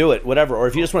you want to do it, whatever. Or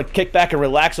if you just want to kick back and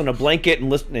relax on a blanket and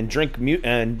listen and drink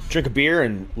a beer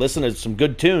and listen to some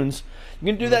good tunes, you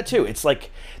can do that too. It's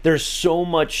like there's so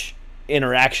much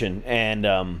interaction,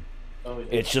 and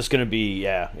it's just gonna be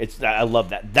I love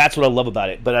that. That's what I love about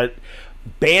it. But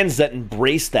bands that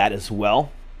embrace that as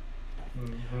well,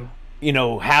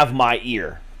 have my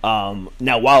ear.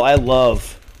 Now, while I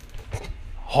love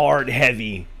hard,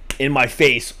 heavy, in my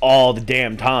face all the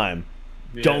damn time.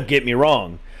 Don't get me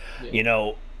wrong.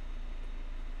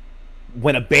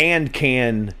 When a band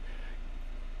can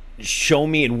show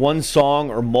me in one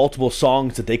song or multiple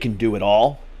songs that they can do it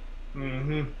all,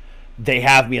 they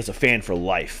have me as a fan for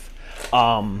life.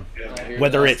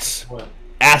 Whether it's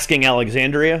Asking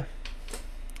Alexandria,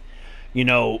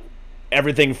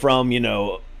 everything from,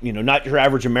 Not Your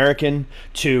Average American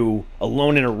to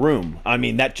Alone in a Room. I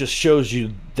mean, that just shows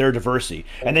you their diversity.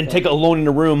 And then take Alone in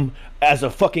a Room as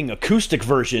a fucking acoustic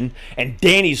version, and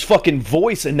Danny's fucking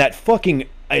voice in that fucking...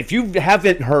 If you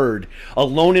haven't heard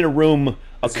Alone in a Room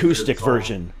acoustic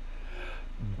version,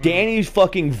 Danny's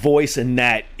fucking voice in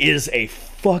that is a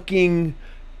fucking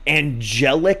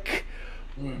angelic,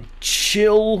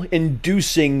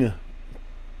 chill-inducing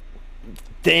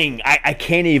thing. I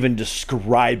can't even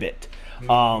describe it.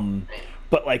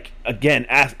 But, like, again,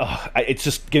 it's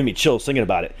just giving me chills thinking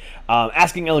about it.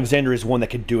 Asking Alexandria is one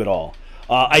that can do it all.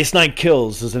 Ice Nine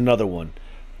Kills is another one.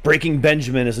 Breaking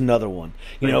Benjamin is another one.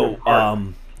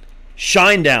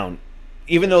 Shinedown,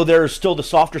 even though they're still the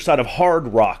softer side of hard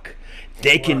rock,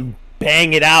 they can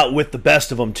bang it out with the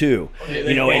best of them too. And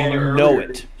you know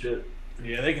it.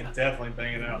 Yeah, they can definitely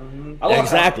bang it out.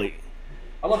 Exactly.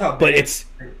 I love how. But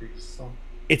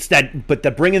it's that, but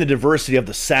that bringing the diversity of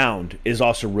the sound is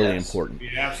also really Yes. important.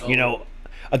 Yeah, absolutely. You know,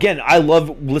 again, I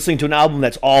love listening to an album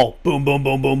that's all boom, boom,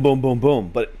 boom, boom, boom, boom,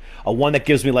 boom. But a one that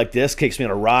gives me like this, takes me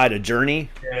on a ride, a journey.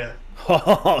 Yeah.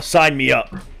 Oh, sign me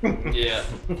up. Yeah.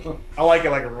 I like it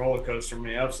like a roller coaster,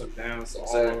 man. Ups and downs all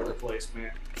Exactly. over the place,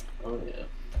 man. Oh yeah.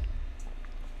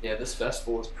 Yeah, this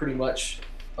festival is pretty much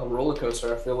a roller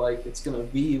coaster. I feel like it's gonna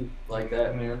be like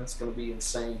that, man. It's gonna be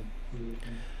insane.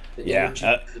 The Yeah, energy,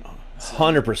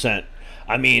 100%.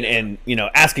 I mean, and you know,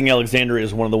 Asking Alexandria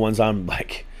is one of the ones I'm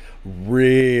like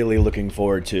really looking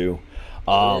forward to.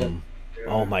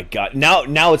 Oh my god!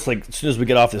 Now it's like as soon as we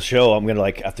get off this show, I'm gonna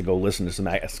like have to go listen to some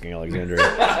Asking Alexandria.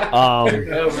 Oh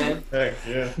man. Heck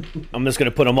yeah. I'm just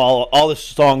gonna put them all the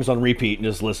songs on repeat and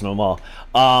just listen to them all.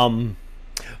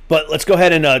 But let's go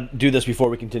ahead and do this before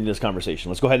we continue this conversation.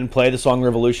 Let's go ahead and play the song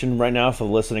Revolution right now for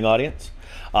the listening audience.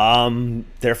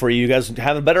 Therefore, you guys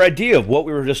have a better idea of what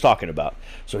we were just talking about.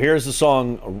 So here's the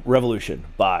song Revolution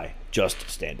by Just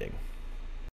Standing.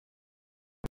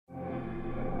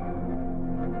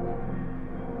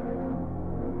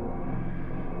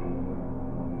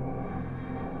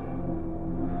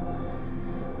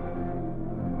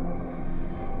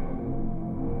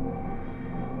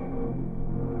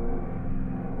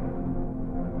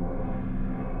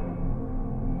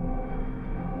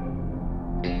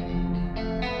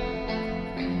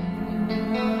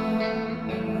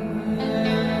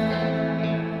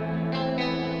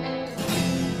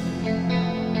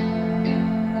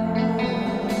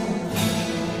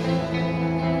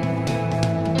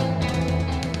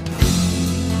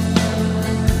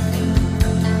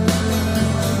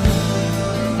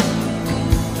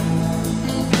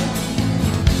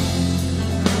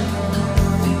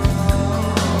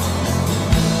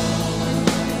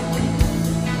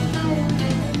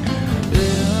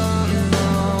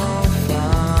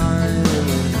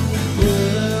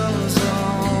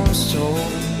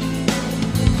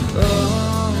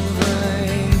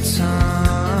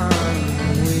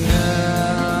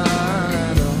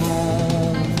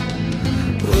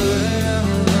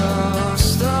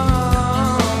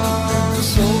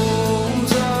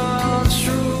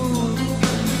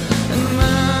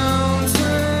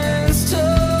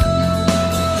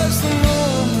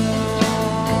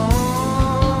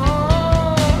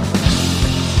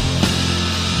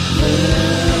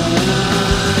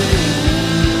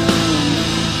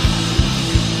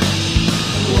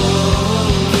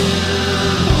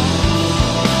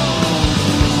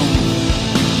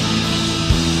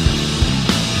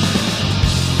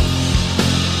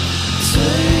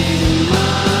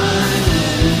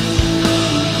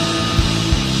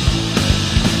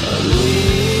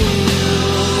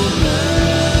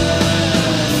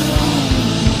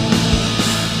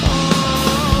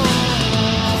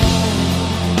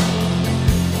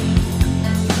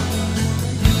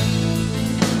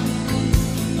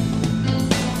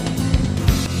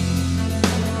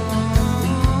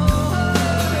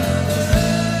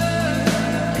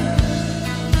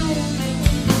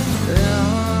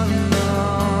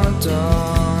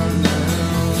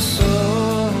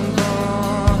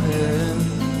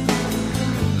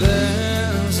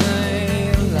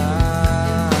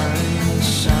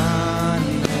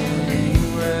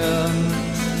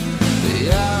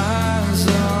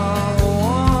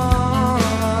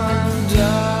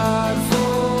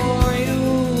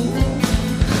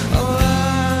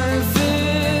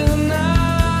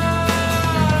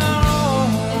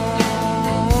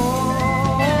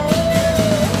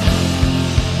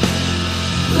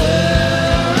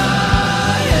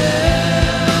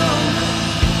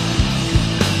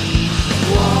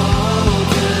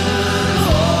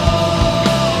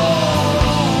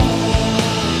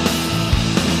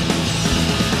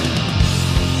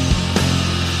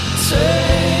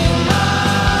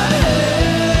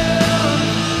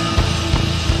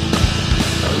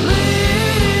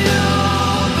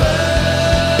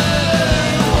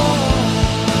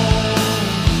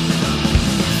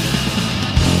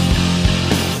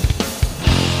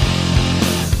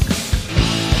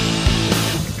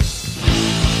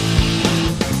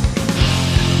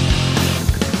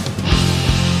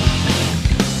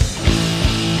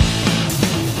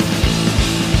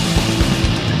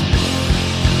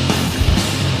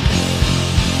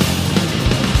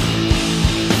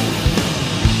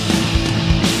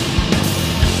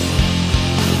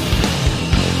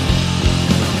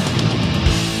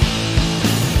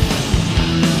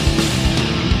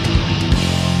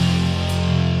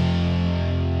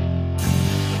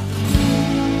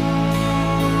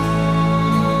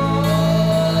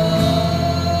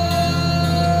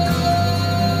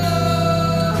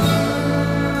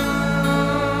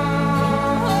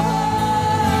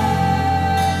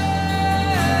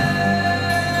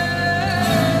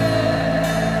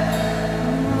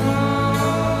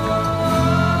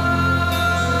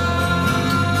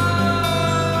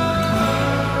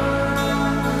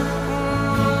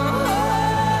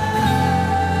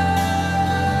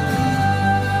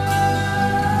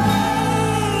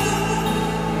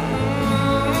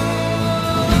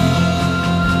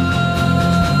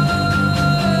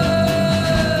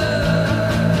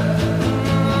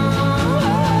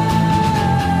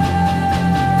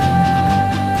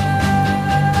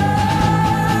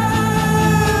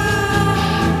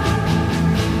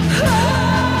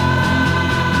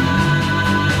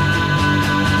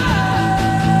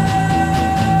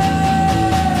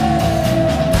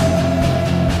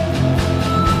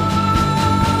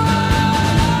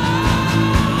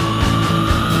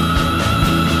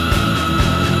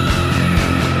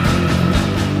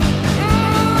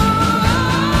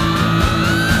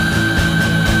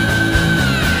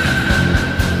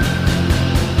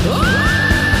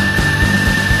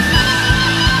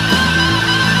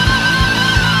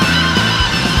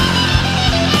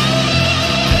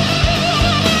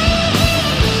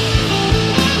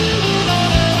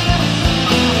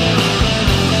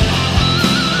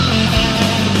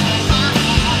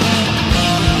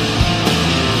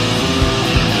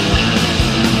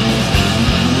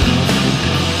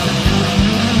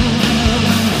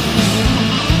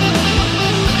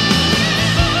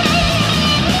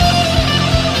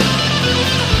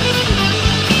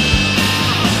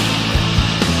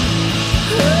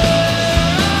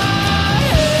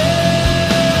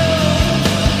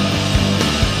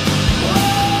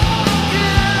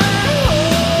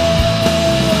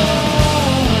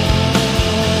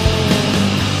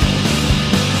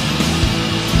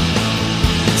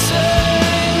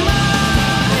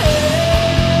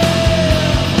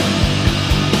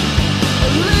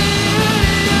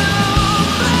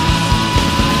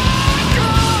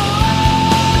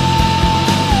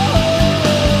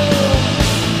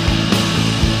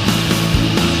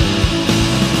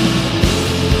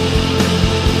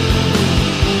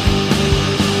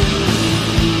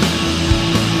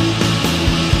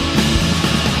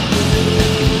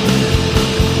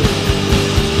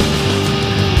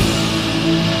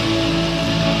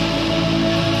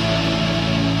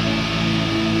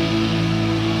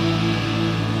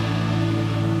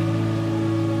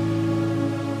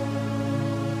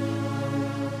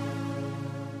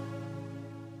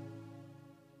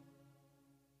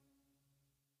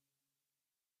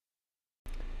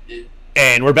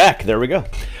 And we're back. There we go.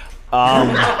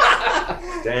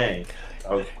 Dang, that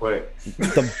was quick.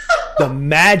 The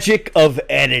magic of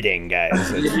editing, guys.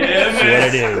 That's what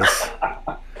it is.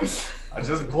 I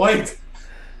just blinked.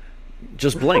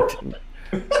 Just blinked.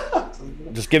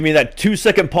 Just give me that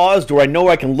 2-second pause where I know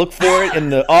I can look for it in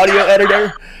the audio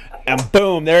editor, and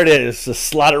boom, there it is. Just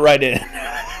slot it right in.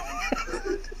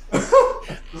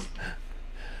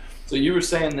 So you were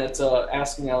saying that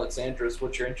Asking Alexandra is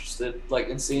what you're interested, like,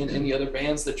 in seeing. Any other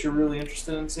bands that you're really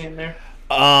interested in seeing there?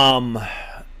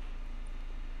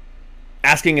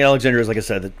 Asking Alexandra is, like I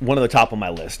said, one of the top of my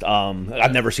list.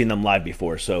 I've never seen them live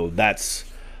before, so that's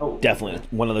definitely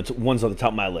one of the ones on the top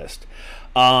of my list.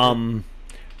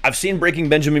 I've seen Breaking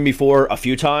Benjamin before a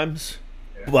few times,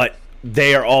 but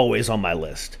they are always on my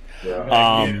list. You're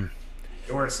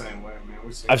the same way, man.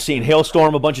 I've seen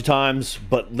Hailstorm a bunch of times,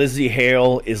 but Lizzie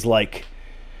Hale is like,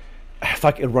 if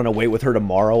I could run away with her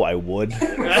tomorrow, I would. So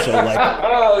like,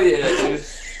 oh yeah,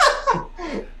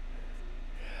 dude.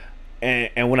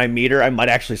 And when I meet her, I might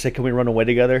actually say, "Can we run away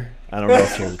together?" I don't know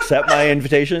if she'll accept my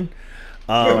invitation.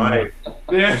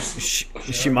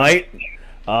 She might,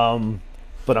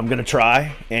 but I'm gonna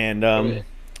try and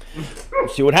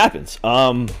see what happens.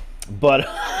 But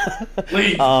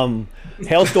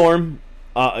Hailstorm.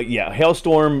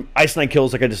 Hailstorm, Ice Nine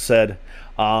Kills, like I just said.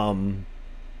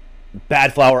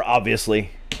 Bad Flower, obviously.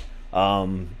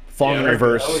 Falling in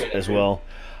Reverse as well.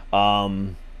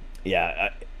 When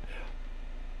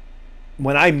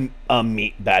I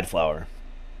meet Bad Flower,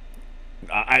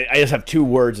 I just have 2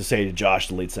 words to say to Josh,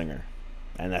 the lead singer,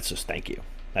 and that's just thank you.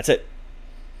 That's it.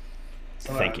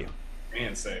 Thank you.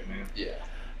 Man, say, man.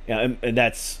 Yeah, and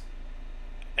that's.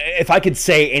 If I could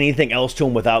say anything else to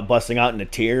him without busting out into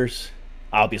tears,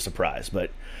 I'll be surprised, but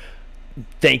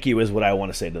thank you is what I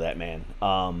want to say to that man.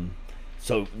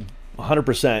 So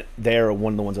 100% they're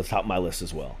one of the ones that's top of my list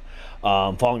as well.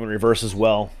 Falling in Reverse as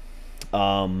well.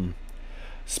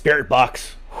 Spirit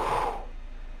Box.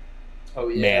 Oh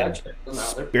yeah, man.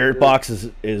 Spirit Box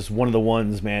is one of the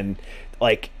ones, man.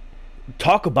 Like,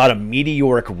 talk about a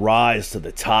meteoric rise to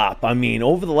the top. I mean,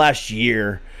 over the last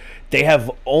year, they have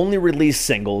only released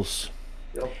singles.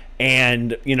 Yep.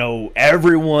 And, you know,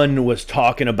 everyone was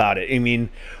talking about it. I mean,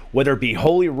 whether it be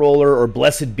Holy Roller or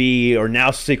Blessed Be or now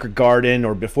Secret Garden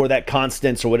or before that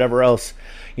Constance or whatever else,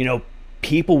 you know,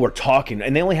 people were talking.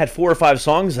 And they only had 4 or 5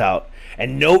 songs out.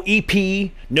 And no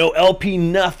EP, no LP,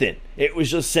 nothing. It was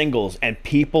just singles. And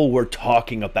people were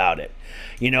talking about it.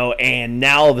 You know, and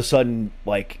now all of a sudden,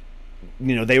 like,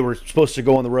 you know, they were supposed to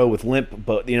go on the road with Limp,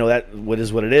 but, you know, that what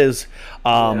is what it is.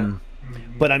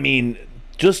 But, I mean,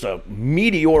 just a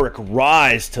meteoric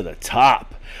rise to the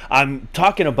top. I'm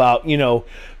talking about, you know,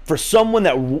 for someone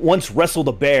that once wrestled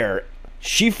a bear,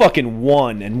 she fucking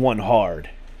won and won hard.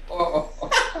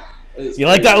 You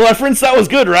like that reference? That was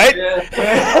good, right? Yeah.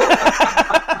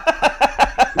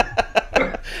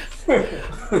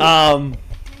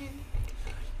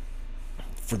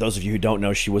 For those of you who don't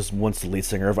know, she was once the lead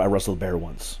singer of I Wrestled a Bear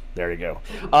Once. There you go.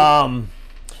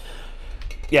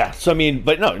 Yeah, so I mean,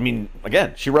 but no, I mean,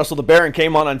 again, she wrestled the bear and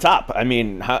came on top. I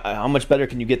mean, how much better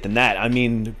can you get than that? I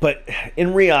mean, but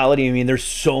in reality, I mean, there's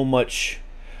so much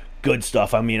good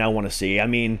stuff. I mean, I want to see. I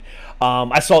mean,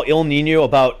 I saw Il Nino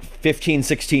about 15,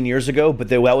 16 years ago, but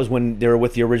that was when they were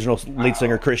with the original lead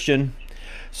singer, Christian.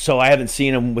 So I haven't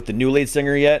seen him with the new lead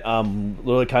singer yet. I'm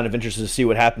really kind of interested to see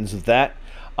what happens with that.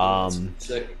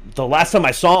 The last time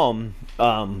I saw him,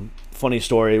 funny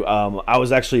story, I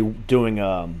was actually doing...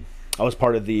 I was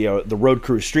part of the Road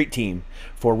Crew street team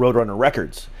for Roadrunner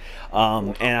Records,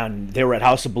 and they were at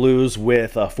House of Blues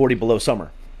with 40 Below Summer,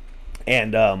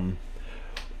 and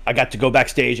I got to go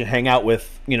backstage and hang out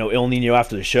with, you know, Il Nino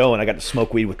after the show, and I got to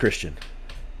smoke weed with Christian.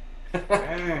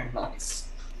 Nice.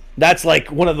 That's like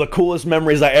one of the coolest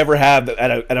memories I ever have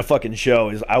at a fucking show.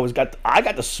 Is I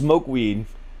got to smoke weed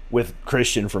with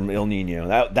Christian from Il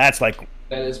Nino. That's like,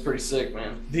 that is pretty sick,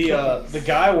 man. The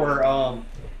guy we're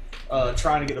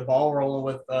trying to get the ball rolling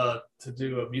with to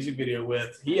do a music video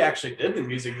with, he actually did the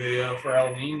music video for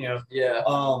El Nino. Yeah.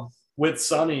 With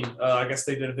Sonny. I guess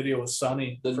they did a video with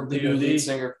Sonny The from new lead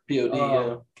singer,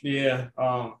 POD. Yeah.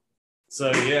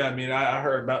 So yeah, I mean, I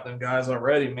heard about them guys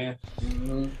already, man.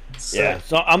 Mm-hmm. Yeah,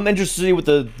 so I'm interested to see what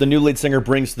the new lead singer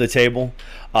brings to the table.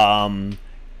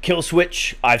 Kill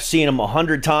Switch, I've seen him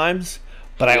 100 times,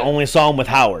 but I only saw him with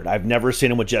Howard. I've never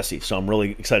seen him with Jesse, so I'm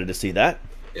really excited to see that.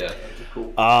 Yeah, that's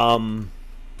cool.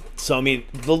 So I mean,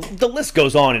 the list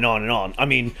goes on and on and on. I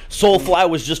mean, Soulfly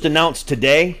was just announced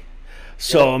today,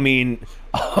 so I mean,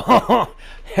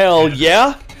 hell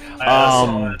yeah.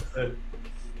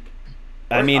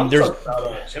 I mean, I'm there's talking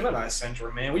about Gemini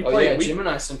Syndrome, man. We Oh played. yeah, we,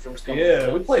 Gemini Syndrome's coming.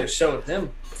 yeah, we played a show with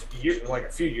them like a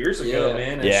few years ago, Yeah.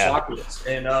 man. And Yeah. Shocked us.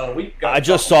 And we got I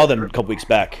just saw them a couple weeks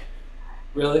back.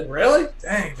 Really? Really?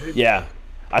 Dang, dude. Yeah,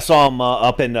 I saw them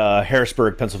up in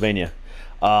Harrisburg, Pennsylvania.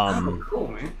 Oh, cool,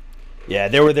 man. Yeah,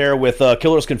 they were there with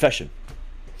Killer's Confession.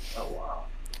 Oh wow.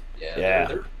 Yeah. Yeah,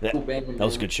 they're that, cool band, that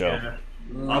was a man. good show. Yeah.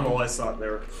 I've always thought they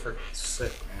were freaking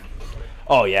sick, man.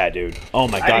 Oh yeah, dude. Oh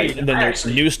my I god. didn't- And then I their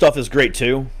actually- new stuff is great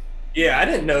too. Yeah, I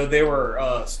didn't know they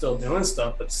were still doing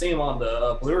stuff, but seeing them on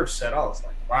the Blu-ray set, I was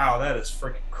like, wow, that is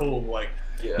freaking cool. Like,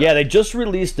 Yeah, they just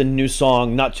released a new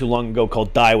song not too long ago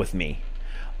called "Die with Me,"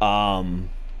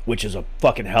 which is a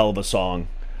fucking hell of a song.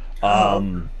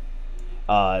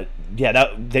 Yeah,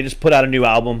 they just put out a new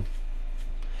album,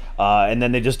 and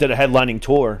then they just did a headlining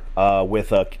tour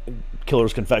with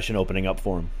Killer's Confession opening up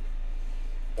for him.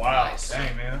 wow, Nice.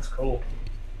 dang, man, that's cool.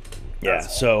 Yeah,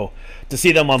 That's so to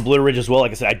see them on Blue Ridge as well,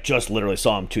 like I said, I just literally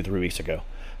saw them 2-3 weeks ago.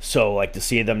 So like to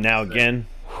see them now again,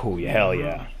 whew, hell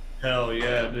yeah. Hell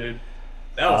yeah, dude.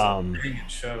 That was Um, a banging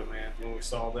show, man. When we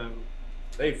saw them,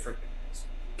 they freaking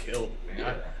killed me.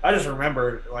 I just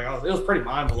remember, like, it was pretty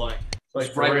mind blowing. Like,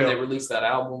 Just for right when real. they released that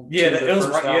album. Yeah, too, it their was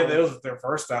first right. Yeah, album. it was their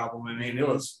first album. I mean, it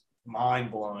was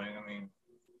mind blowing. I mean,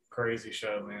 crazy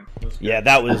show, man. It was good. Yeah,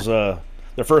 that was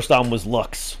their first album was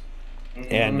Lux,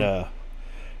 and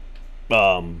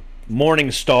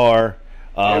Morning Star,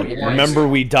 Oh, yeah. Remember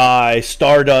We Die,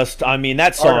 Stardust. I mean,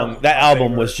 that song, Stardust, that my album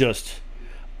favorite. was just.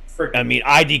 Freaking I mean,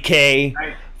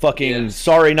 IDK, fucking Yes.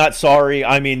 Sorry Not Sorry.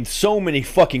 I mean, so many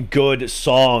fucking good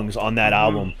songs on that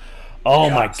album. Oh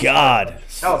Yeah, my god.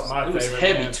 that was my It was favorite.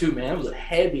 heavy man. too, man. It was a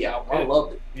heavy album. I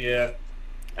loved it. Yeah,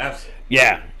 absolutely.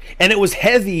 Yeah, and it was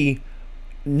heavy,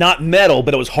 not metal,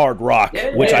 but it was hard rock,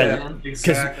 Yeah, which yeah. I.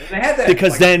 Exactly. They had that,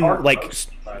 because then, hard like,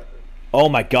 emotion side of it. Oh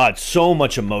my god, so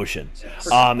much emotion,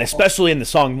 especially in the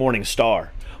song Morning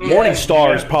Star. Morning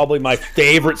Star is probably my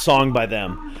favorite song by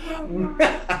them.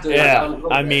 Dude, Yeah,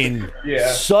 love I that. mean,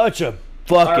 Yeah. such a I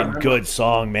fucking remember. good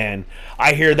song, man.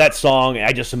 I hear that song and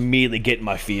I just immediately get in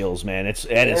my feels, man. It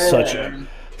is such a.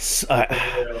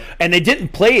 And they didn't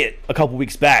play it a couple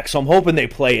weeks back, so I'm hoping they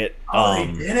play it.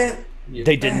 They didn't.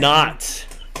 They did not.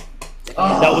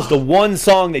 That was the one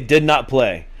song they did not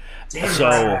play.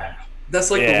 So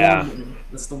That's like Yeah. the one.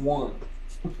 That's the one.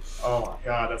 Oh my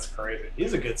god, that's crazy.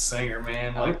 He's a good singer,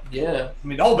 man. Like, Yeah. I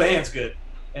mean, the whole band's good,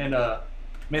 and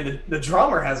man, the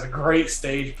drummer has a great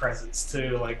stage presence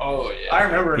too. Like, Oh yeah. I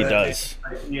remember he that. does.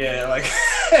 Yeah, like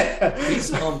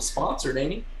He's sponsored,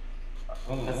 ain't he?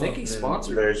 I think he's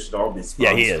sponsored. They should all be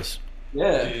sponsored. Yeah, he is.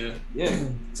 Yeah. Yeah. Yeah.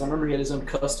 Because I remember he had his own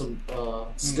custom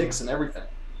sticks and everything.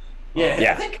 Yeah,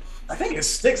 Yeah. I think his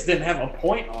sticks didn't have a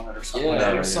point on it or something. Yeah. like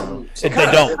that. Or yeah. something. They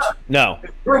don't. No.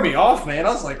 It threw me off, man. I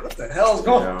was like, what the hell's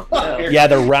going Yeah. on here? Yeah,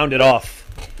 they're rounded off.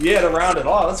 Yeah, to round it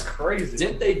off. That's crazy.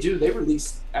 Didn't they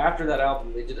released after that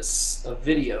album, they did a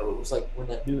video. It was like when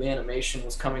that new animation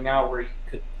was coming out where you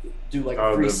could do like a Oh,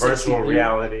 the 360 virtual view.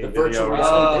 reality The video. virtual or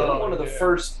reality. They Oh, were one of the yeah.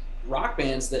 first rock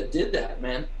bands that did that,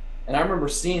 man. And I remember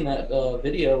seeing that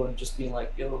video and just being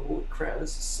like, yo, holy crap, this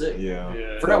is sick. Yeah.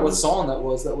 Yeah. I forgot what song that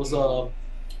was. That was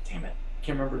damn it.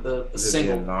 Can't remember the Is it the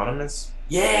single. Anonymous?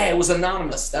 Yeah, it was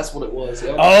Anonymous. That's what it was.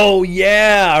 Yeah. Oh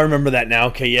yeah, I remember that now.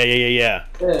 Okay, yeah.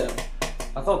 Yeah.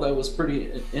 I thought that was pretty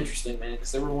interesting, man,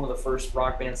 because they were one of the first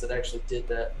rock bands that actually did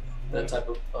that type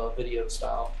of video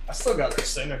style. I still got their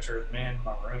signatures, man, in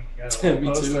my room. Got Me a too,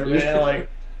 poster, dude. man. Like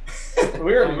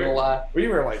we I'm gonna were lie.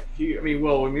 like huge. I mean,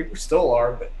 well, we still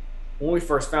are, but when we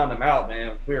first found them out,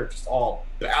 man, we were just all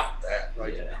about that.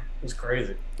 Like Yeah. it was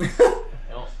crazy.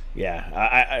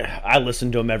 Yeah, I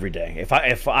listen to them every day. If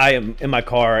I am in my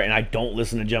car and I don't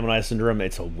listen to Gemini Syndrome,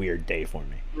 it's a weird day for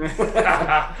me. Heck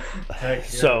yeah,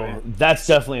 So man. that's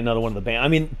definitely another one of the bands. I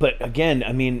mean, but again,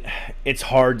 I mean, it's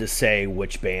hard to say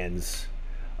which bands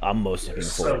I'm most looking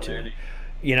There's forward so to. many.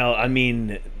 You know, I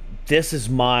mean, this is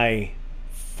my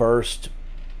first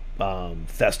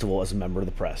festival as a member of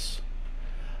the press,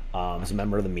 as a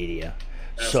member of the media.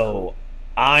 That's so cool.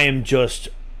 I am just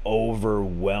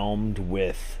overwhelmed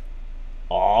with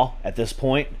awe at this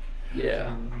point.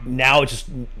 Yeah. Now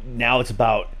it's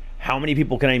about how many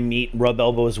people can I meet, rub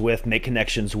elbows with, make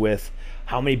connections with,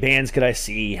 how many bands could I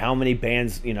see, how many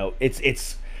bands, you know,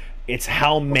 it's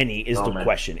how many is How the many?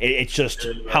 question. It's just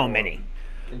how many.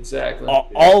 Exactly.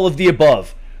 All of the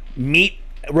above. Meet,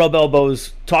 rub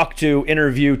elbows, talk to,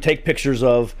 interview, take pictures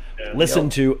of, Yeah. listen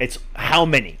to. It's how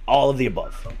many. All of the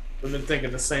above. We've been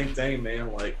thinking the same thing,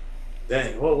 man. Like,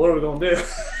 dang, what are we gonna do?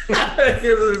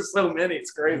 There's so many.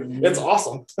 It's crazy. It's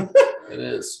awesome. It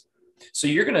is. So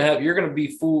you're gonna be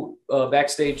full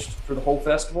backstage for the whole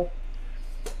festival.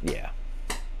 Yeah.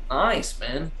 Nice,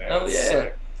 man. Oh yeah,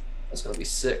 sick. that's gonna be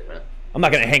sick, man. I'm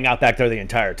not gonna hang out back there the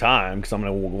entire time because I'm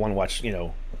gonna want to watch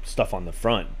stuff on the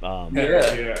front.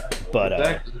 Yeah. But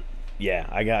Exactly. yeah,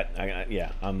 I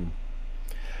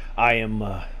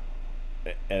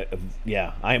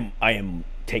am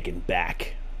taken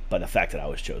back by the fact that I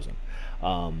was chosen.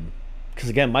 Because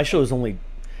again, my show is only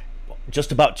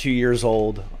just about 2 years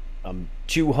old. I'm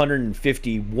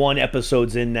 251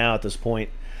 episodes in now at this point.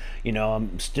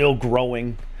 I'm still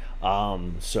growing.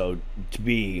 So to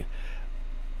be,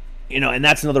 and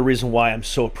that's another reason why I'm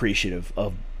so appreciative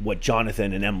of what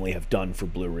Jonathan and Emily have done for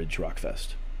Blue Ridge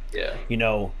Rockfest. Yeah.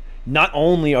 Not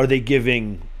only are they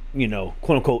giving, quote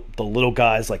unquote, the little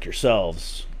guys like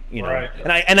yourselves, Right.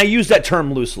 and I use that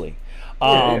term loosely.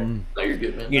 Yeah. No, you're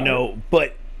good, man.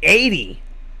 But 80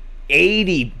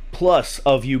 plus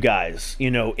of you guys,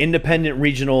 independent,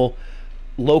 regional,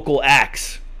 local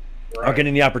acts are Right.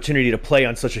 getting the opportunity to play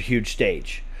on such a huge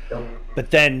stage.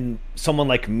 But then someone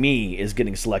like me is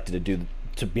getting selected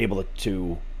to be able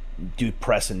to do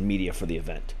press and media for the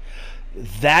event.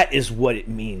 That is what it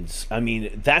means. I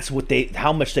mean, that's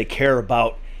how much they care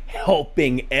about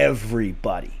helping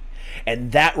everybody.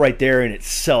 And that right there in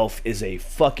itself is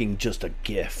just a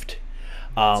gift.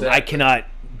 I Exactly. cannot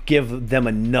give them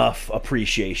enough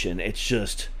appreciation. It's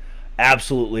just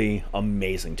absolutely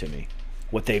amazing to me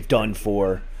what they've done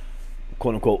for,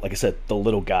 quote unquote, like I said, the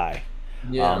little guy.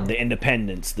 Yeah. The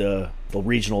independents, the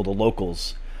regional, the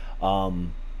locals.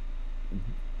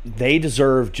 They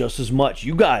deserve just as much.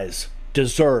 You guys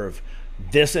deserve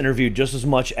this interview just as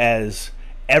much as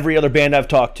every other band I've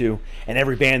talked to and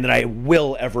every band that I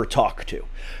will ever talk to.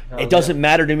 It doesn't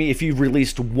matter to me if you've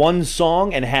released one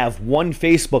song and have one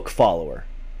Facebook follower,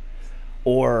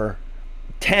 or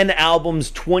 10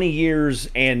 albums, 20 years,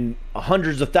 and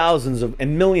hundreds of thousands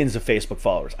and millions of Facebook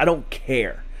followers. I don't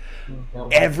care.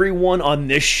 Everyone on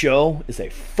this show is a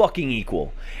fucking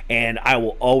equal, and I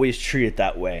will always treat it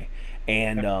that way.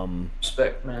 And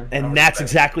Respect, man. and that's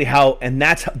exactly how, and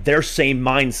that's their same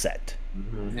mindset.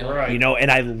 Yeah. Right.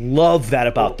 And I love that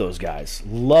about those guys.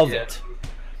 Love Yeah. it.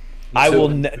 I will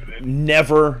too.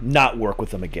 never not work with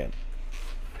them again.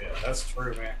 Yeah, that's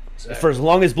true, man. For as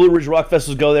long as Blue Ridge Rock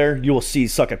Festivals go there, you will see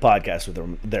Suck It Podcast with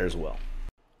them there as well.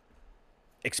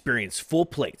 Experience full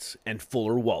plates and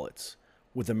fuller wallets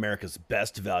with America's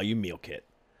best value meal kit.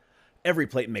 Every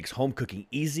Plate makes home cooking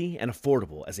easy and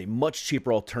affordable as a much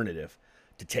cheaper alternative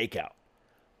to takeout,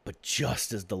 but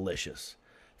just as delicious.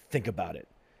 Think about it.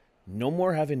 No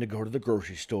more having to go to the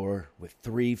grocery store with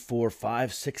 3, 4,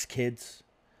 5, 6 kids,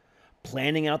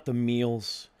 planning out the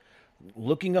meals,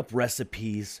 looking up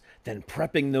recipes, then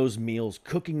prepping those meals,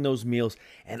 cooking those meals,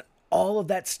 and all of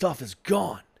that stuff is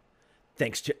gone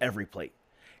thanks to Every Plate.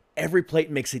 Every Plate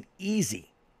makes it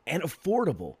easy and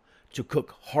affordable to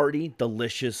cook hearty,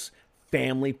 delicious,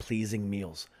 family-pleasing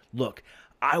meals. Look,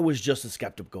 I was just as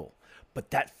skeptical,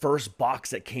 but that first box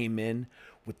that came in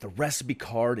with the recipe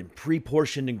card and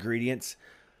pre-portioned ingredients,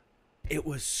 it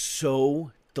was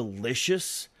so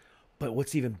delicious. But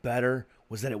what's even better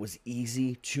was that it was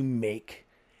easy to make,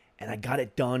 and I got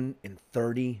it done in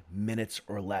 30 minutes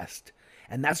or less.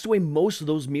 And that's the way most of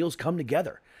those meals come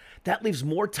together. That leaves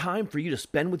more time for you to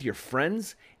spend with your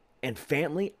friends and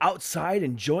family outside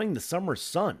enjoying the summer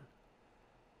sun.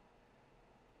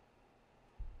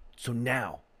 So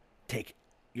now, take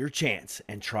your chance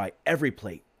and try Every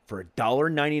Plate for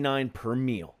 $1.99 per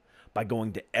meal by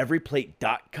going to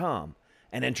everyplate.com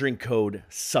and entering code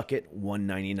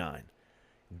SUCKIT199.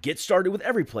 Get started with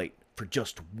Every Plate for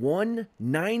just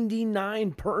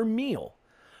 $1.99 per meal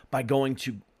by going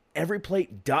to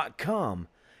everyplate.com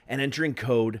and entering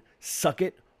code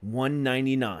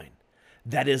SUCKIT199.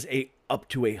 That is up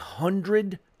to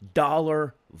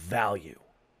 $100 value.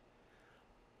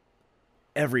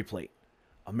 Every Plate,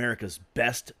 America's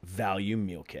best value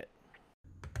meal kit.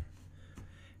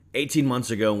 18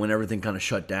 months ago, when everything kind of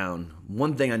shut down,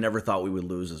 one thing I never thought we would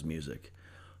lose is music.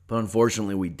 But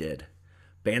unfortunately, we did.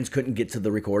 Bands couldn't get to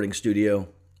the recording studio.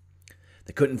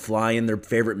 They couldn't fly in their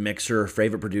favorite mixer or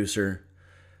favorite producer.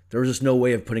 There was just no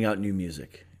way of putting out new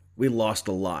music. We lost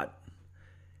a lot.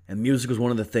 And music was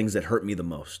one of the things that hurt me the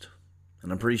most.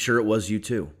 And I'm pretty sure it was you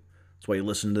too. That's why you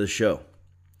listen to the show.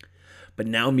 But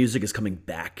now music is coming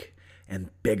back, and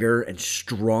bigger and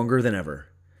stronger than ever.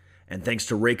 And thanks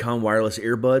to Raycon wireless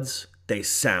earbuds, they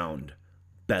sound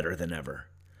better than ever.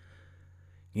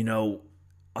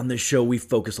 On this show, we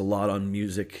focus a lot on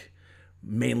music,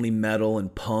 mainly metal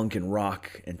and punk and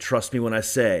rock. And trust me when I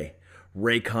say,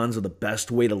 Raycons are the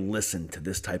best way to listen to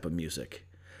this type of music.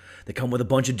 They come with a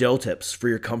bunch of gel tips for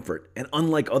your comfort. And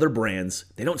unlike other brands,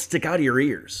 they don't stick out of your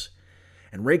ears.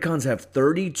 And Raycons have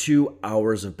 32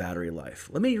 hours of battery life.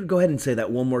 Let me go ahead and say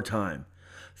that one more time.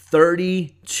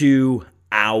 32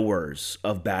 hours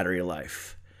of battery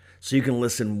life. So you can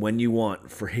listen when you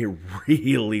want for a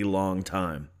really long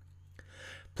time.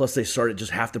 Plus, they start at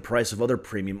just half the price of other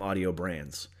premium audio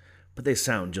brands, but they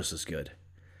sound just as good.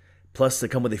 Plus, they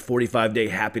come with a 45-day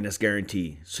happiness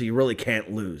guarantee, so you really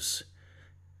can't lose.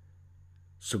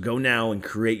 So go now and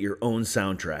create your own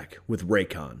soundtrack with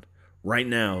Raycon. Right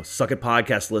now, Suck It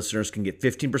Podcast listeners can get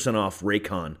 15% off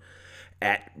Raycon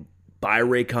at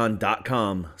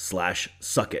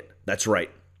buyraycon.com/suckit. That's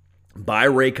right,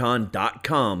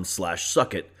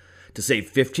 buyraycon.com/suckit to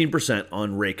save 15%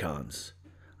 on Raycons.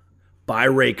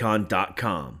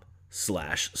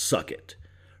 buyraycon.com/suckit.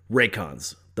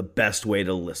 Raycons, the best way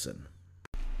to listen.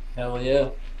 Hell yeah.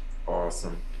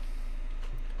 Awesome.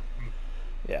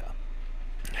 Yeah.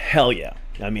 Hell yeah.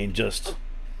 I mean, just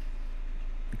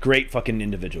great fucking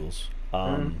individuals.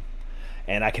 And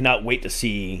I cannot wait to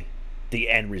see the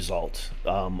end result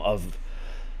of,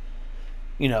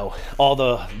 you know, all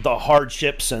the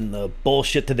hardships and the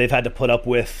bullshit that they've had to put up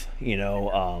with, you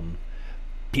know,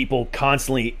 people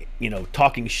constantly, you know,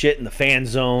 talking shit in the fan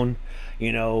zone,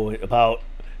 you know, about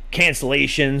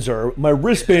cancellations or my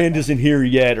wristband isn't here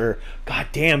yet, or god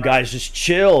damn guys, just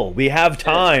chill, we have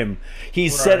time.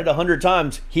 He's said it 100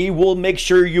 times, he will make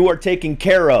sure you are taken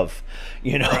care of,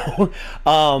 you know.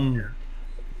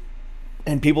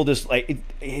 And people just like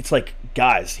it's like,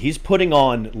 guys, he's putting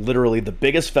on literally the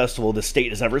biggest festival the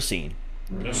state has ever seen,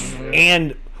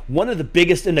 and one of the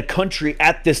biggest in the country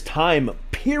at this time,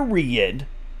 period.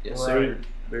 Yes, sir.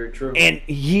 Very true. And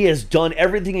he has done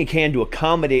everything he can to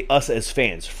accommodate us as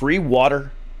fans. Free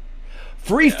water.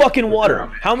 Free fucking water.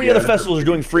 How many other festivals are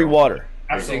doing free water?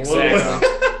 Absolutely.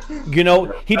 You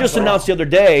know, he just announced the other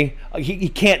day, he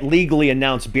can't legally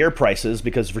announce beer prices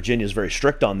because Virginia is very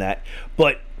strict on that.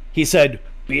 But he said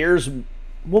beers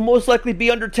will most likely be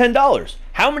under $10.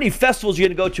 How many festivals are you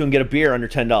going to go to and get a beer under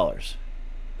 $10?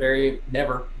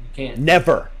 Never. You can't.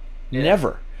 Never. Yeah.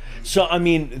 Never. So I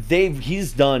mean,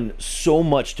 he's done so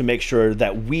much to make sure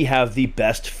that we have the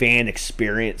best fan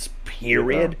experience,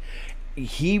 period.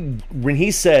 When he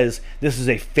says this is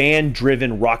a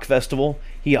fan-driven rock festival,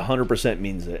 he 100%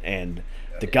 means it, and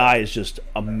the guy is just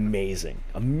amazing.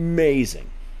 Amazing.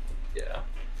 Yeah.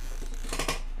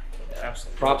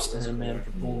 Absolutely. Props to him, man, for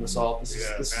pulling this off.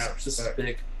 This is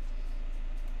big.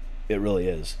 It really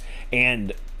is.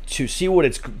 And to see what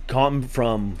it's come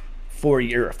from 5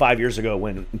 years ago,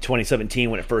 when in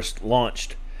 2017 when it first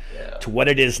launched, to what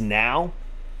it is now,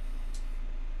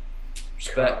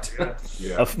 respect.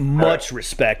 Yeah. Much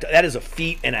respect. That is a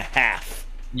feat and a half.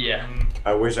 Yeah.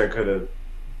 I wish I could have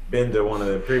been to one of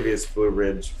the previous Blue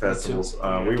Ridge festivals.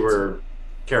 We were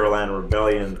Carolina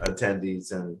Rebellion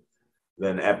attendees and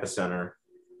then Epicenter.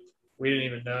 We didn't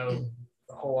even know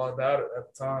a whole lot about it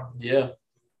at the time. Yeah.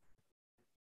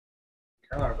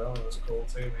 Carolina Rebellion was cool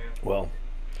too, man. Well,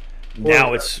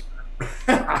 now it's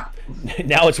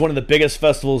one of the biggest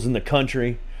festivals in the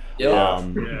country. Yeah.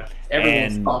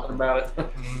 Everyone's and, talking about it.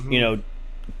 You know,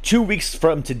 2 weeks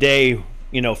from today,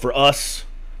 you know, for us,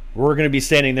 we're going to be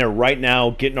standing there right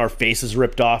now getting our faces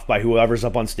ripped off by whoever's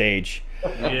up on stage.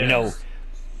 You know,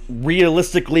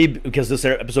 realistically, because this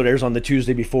episode airs on the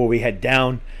Tuesday before we head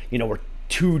down, you know, we're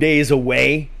 2 days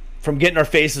away from getting our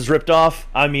faces ripped off.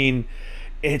 I mean,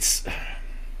 it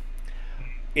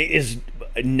is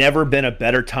never been a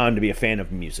better time to be a fan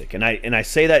of music, and I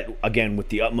say that again with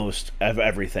the utmost of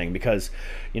everything, because,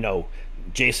 you know,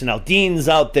 Jason Aldean's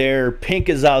out there, Pink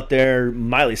is out there,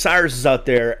 Miley Cyrus is out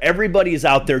there, everybody is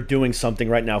out there doing something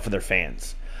right now for their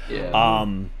fans.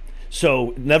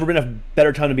 So never been a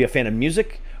better time to be a fan of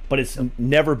music, but it's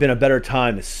never been a better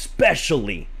time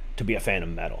especially to be a fan of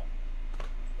metal.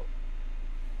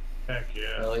 Heck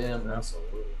yeah. Hell yeah, man.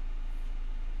 Absolutely.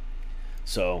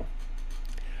 So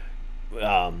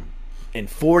in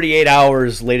 48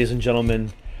 hours, ladies and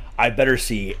gentlemen, I better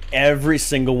see every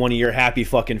single one of your happy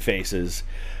fucking faces,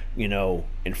 you know,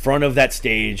 in front of that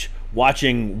stage,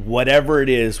 watching whatever it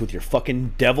is with your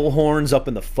fucking devil horns up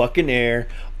in the fucking air,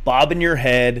 bobbing your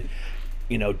head,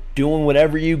 you know, doing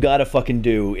whatever you gotta fucking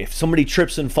do. If somebody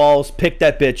trips and falls, pick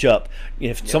that bitch up.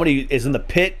 If somebody is in the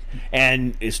pit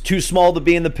and is too small to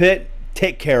be in the pit,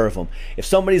 take care of them. If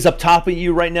somebody's up top of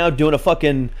you right now doing a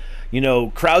fucking, you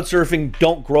know, crowd surfing,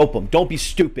 don't grope them. Don't be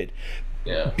stupid.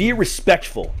 Be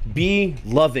respectful. Be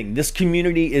loving. This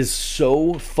community is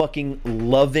so fucking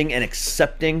loving and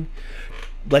accepting.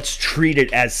 Let's treat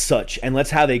it as such, and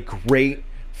let's have a great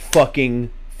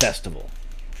fucking festival.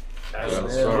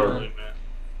 Absolutely, man.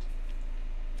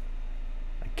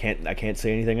 I can't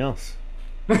say anything else.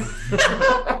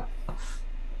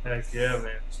 Heck yeah,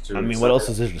 man. Too I mean, what else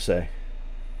excited. is there to say?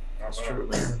 That's true,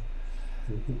 man.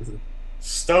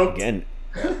 Stoked. Again,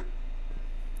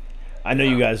 I know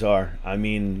you guys are. I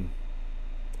mean,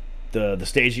 the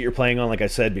stage that you're playing on, like I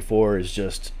said before, is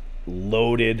just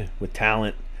loaded with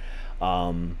talent.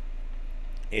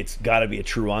 It's got to be a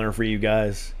true honor for you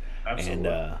guys. Absolutely.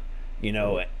 And you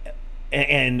know,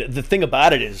 and the thing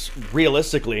about it is,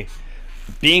 realistically,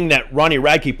 being that Ronnie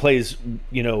Radke plays,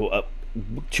 you know,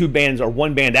 two bands or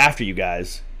one band after you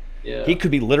guys, Yeah. he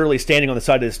could be literally standing on the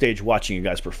side of the stage watching you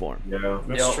guys perform. Yeah.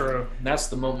 That's Yep. true. And that's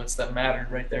the moments that mattered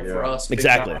right there for Yeah. us. big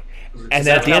Exactly. time. And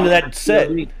at the end of that set,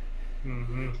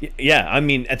 Mm-hmm. yeah, I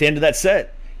mean, at the end of that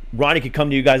set, Ronnie could come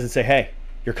to you guys and say, "Hey,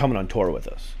 you're coming on tour with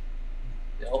us."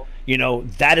 Yep. You know,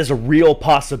 that is a real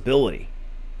possibility.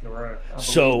 You're right.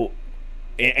 So,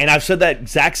 and I've said that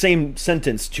exact same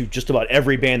sentence to just about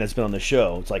every band that's been on the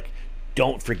show. It's like,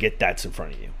 don't forget that's in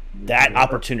front of you. That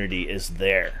opportunity is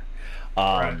there.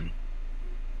 Right.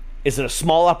 Is it a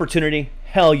small opportunity?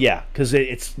 Hell yeah, because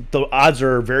it's the odds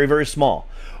are very, very small.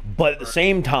 But at the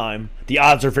same time, the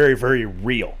odds are very, very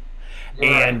real.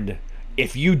 And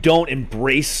if you don't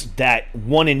embrace that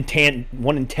 1 in 10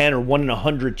 or 1 in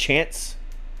 100 chance,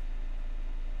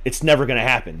 it's never going to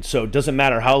happen. So it doesn't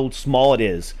matter how small it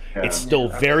is. Yeah. It's still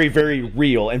very, very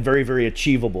real and very, very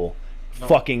achievable.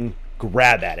 Fucking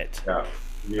grab at it. Yeah.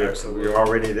 You're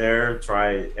already there.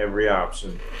 Try every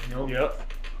option.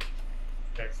 Yep.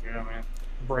 Heck yeah, man.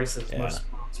 Embrace it as much as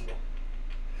possible.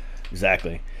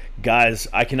 Exactly. Guys,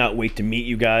 I cannot wait to meet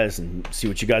you guys and see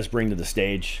what you guys bring to the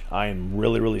stage. I am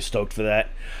really, really stoked for that.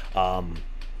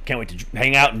 Can't wait to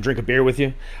hang out and drink a beer with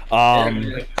you.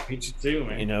 Meet you too,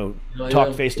 man. You know, Oh, talk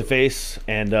yeah. face to face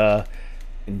and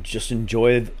just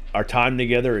enjoy our time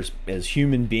together as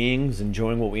human beings,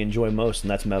 enjoying what we enjoy most, and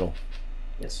that's metal.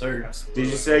 Yes, sir. Did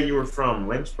you say you were from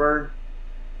Lynchburg?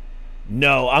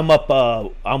 No,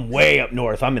 I'm way up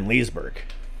north. I'm in Leesburg.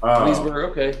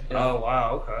 Leesburg, okay. Yeah. Oh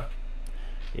wow, okay.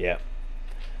 Yeah.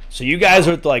 So you guys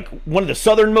are like one of the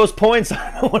southernmost points,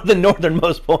 I'm one of the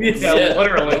northernmost points. Yeah, Yeah.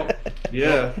 literally.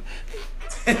 Yeah.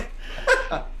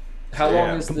 How long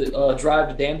Yeah. is the drive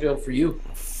to Danville for you?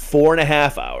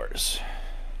 4.5 hours.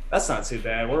 That's not too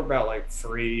bad. We're about like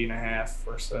 3.5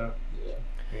 or so. Yeah.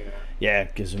 Yeah. Yeah,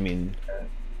 because I mean,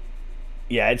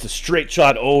 yeah, it's a straight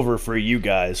shot over for you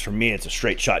guys. For me, it's a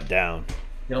straight shot down.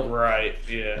 Nope. Right.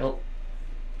 Yeah. Nope.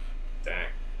 Dang.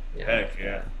 Yeah. Heck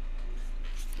yeah.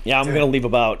 Yeah, I'm gonna leave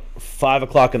about 5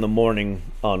 o'clock in the morning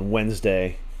on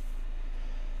Wednesday.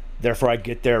 Therefore, I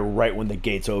get there right when the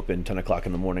gates open, 10 o'clock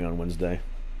in the morning on Wednesday.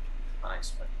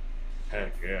 Nice, man.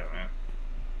 Heck yeah, man.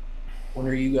 When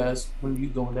are you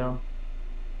going down?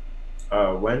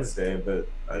 Wednesday, but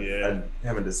I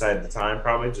haven't decided the time.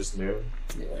 Probably just noon.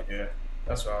 Yeah. Yeah.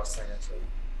 That's what I was thinking too.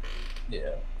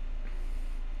 Yeah.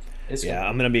 It's Yeah,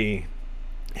 I'm gonna be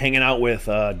hanging out with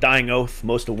Dying Oath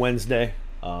most of Wednesday,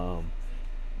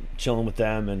 chilling with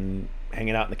them and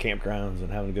hanging out in the campgrounds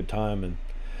and having a good time and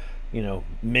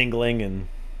mingling and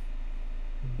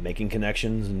making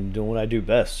connections and doing what I do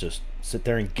best. Just sit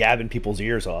there and gabbing people's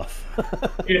ears off.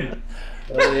 Yeah.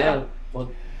 yeah.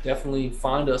 Well, definitely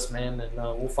find us, man, and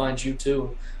we'll find you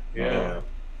too. Yeah.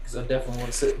 Because I definitely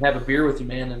want to sit and have a beer with you,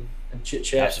 man, and chit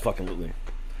chat. Absolutely.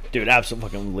 Dude,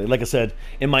 absolutely. Like I said,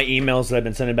 in my emails that I've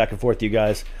been sending back and forth to you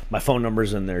guys, my phone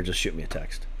number's in there. Just shoot me a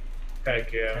text.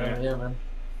 Heck yeah, man. Yeah, man.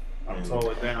 I'm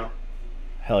totally down.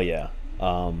 Hell yeah.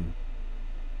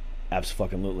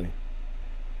 Absolutely.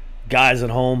 Guys at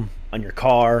home, on your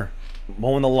car,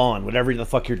 mowing the lawn, whatever the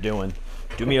fuck you're doing,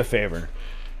 do me a favor.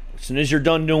 As soon as you're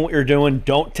done doing what you're doing,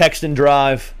 don't text and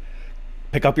drive.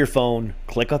 Pick up your phone,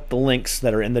 click up the links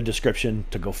that are in the description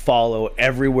to go follow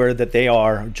everywhere that they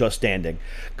are just standing.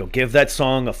 Go give that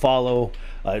song a follow,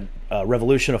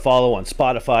 Revolution a follow on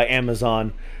Spotify,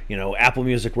 Amazon, Apple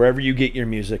Music, wherever you get your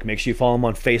music. Make sure you follow them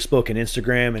on Facebook and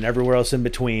Instagram and everywhere else in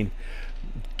between.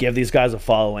 Give these guys a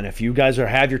follow. And if you guys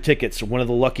have your tickets, one of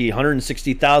the lucky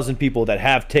 160,000 people that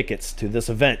have tickets to this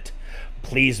event,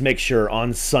 please make sure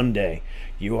on Sunday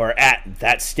you are at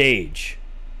that stage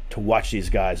to watch these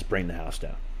guys bring the house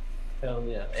down. Hell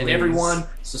yeah. And Please. everyone,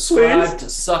 subscribe to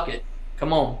Suck It.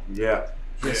 Come on. Yeah.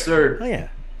 Yes, sir. Oh yeah.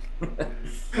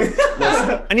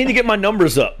 I need to get my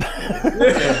numbers up.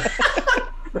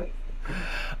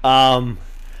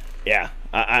 Yeah.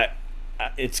 I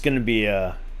it's gonna be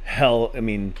a hell. I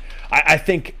mean, I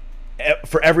think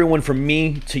for everyone, from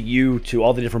me to you to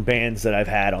all the different bands that I've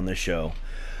had on this show,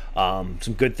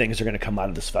 some good things are gonna come out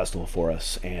of this festival for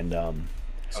us, and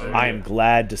I am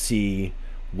glad to see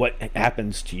what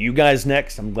happens to you guys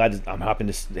next. I'm happy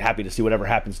to see whatever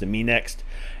happens to me next,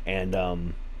 and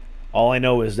all I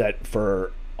know is that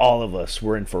for all of us,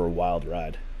 we're in for a wild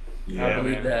ride. I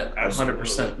believe that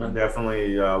 100%, man.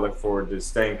 Definitely look forward to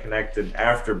staying connected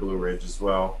after Blue Ridge as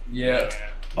well. Yeah.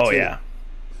 Oh yeah,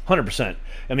 100%.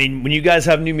 I mean, when you guys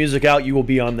have new music out, you will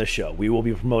be on this show. We will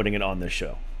be promoting it on this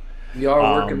show. We are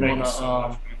working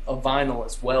on a vinyl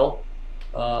as well,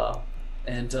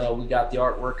 and we got the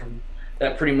artwork and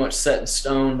that pretty much set in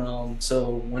stone. So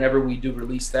whenever we do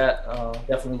release that,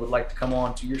 definitely would like to come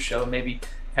on to your show, maybe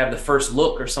have the first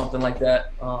look or something like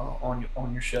that on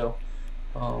your show.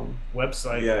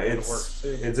 Website. Yeah,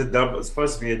 it's a double. It's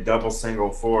supposed to be a double single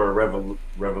for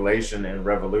Revelation and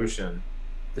Revolution.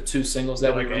 The two singles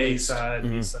that like we A released. side,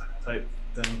 B side type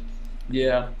thing.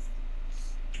 Yeah,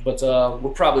 but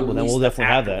we'll probably Well, then release we'll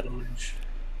definitely have after that. Blue Ridge.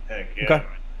 Heck yeah. Okay.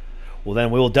 Well, then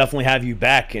we will definitely have you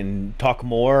back and talk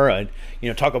more, and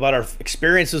talk about our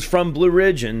experiences from Blue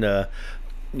Ridge, and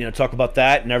talk about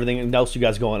that and everything else you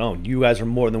guys going on. You guys are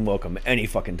more than welcome any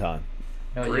fucking time.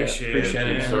 Hell yeah, Appreciate it,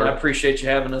 it, man. sir. I appreciate you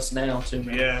having us now too,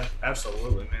 man. Yeah,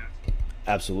 absolutely, man.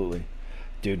 Absolutely,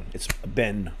 dude. It's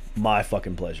been my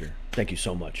fucking pleasure. Thank you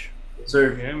so much.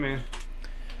 Sir. Yeah, man.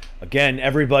 Again,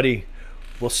 everybody,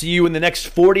 we'll see you in the next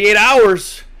 48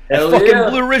 hours at Hell fucking yeah.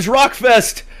 Blue Ridge Rock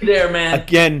Fest. Be there, man.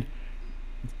 Again,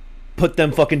 put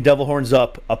them fucking devil horns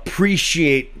up.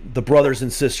 Appreciate the brothers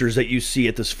and sisters that you see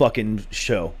at this fucking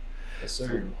show. Yes,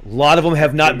 sir. A lot of them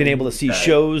have not been able to see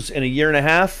shows in a year and a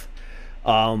half.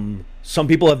 Some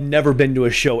people have never been to a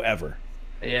show ever.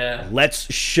 Yeah.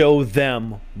 Let's show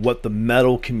them what the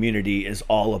metal community is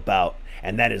all about.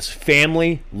 And that is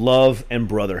family, love, and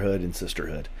brotherhood and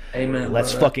sisterhood. Amen.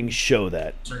 Let's brother. fucking show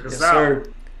that. Check Yes, us out. sir.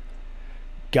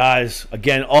 Guys,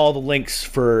 again, all the links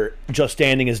for Just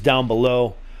Standing is down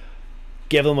below.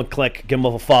 Give them a click, give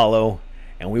them a follow,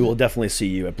 and we will definitely see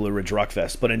you at Blue Ridge Rock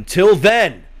Fest. But until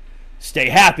then, stay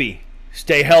happy,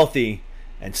 stay healthy,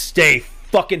 and stay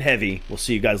fucking heavy. We'll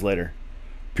see you guys later.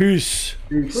 Peace.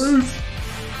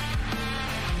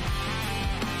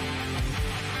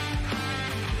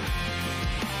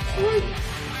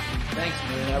 Thanks,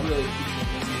 man. I really appreciate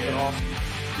it. It's been awesome.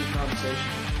 Good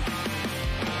conversation.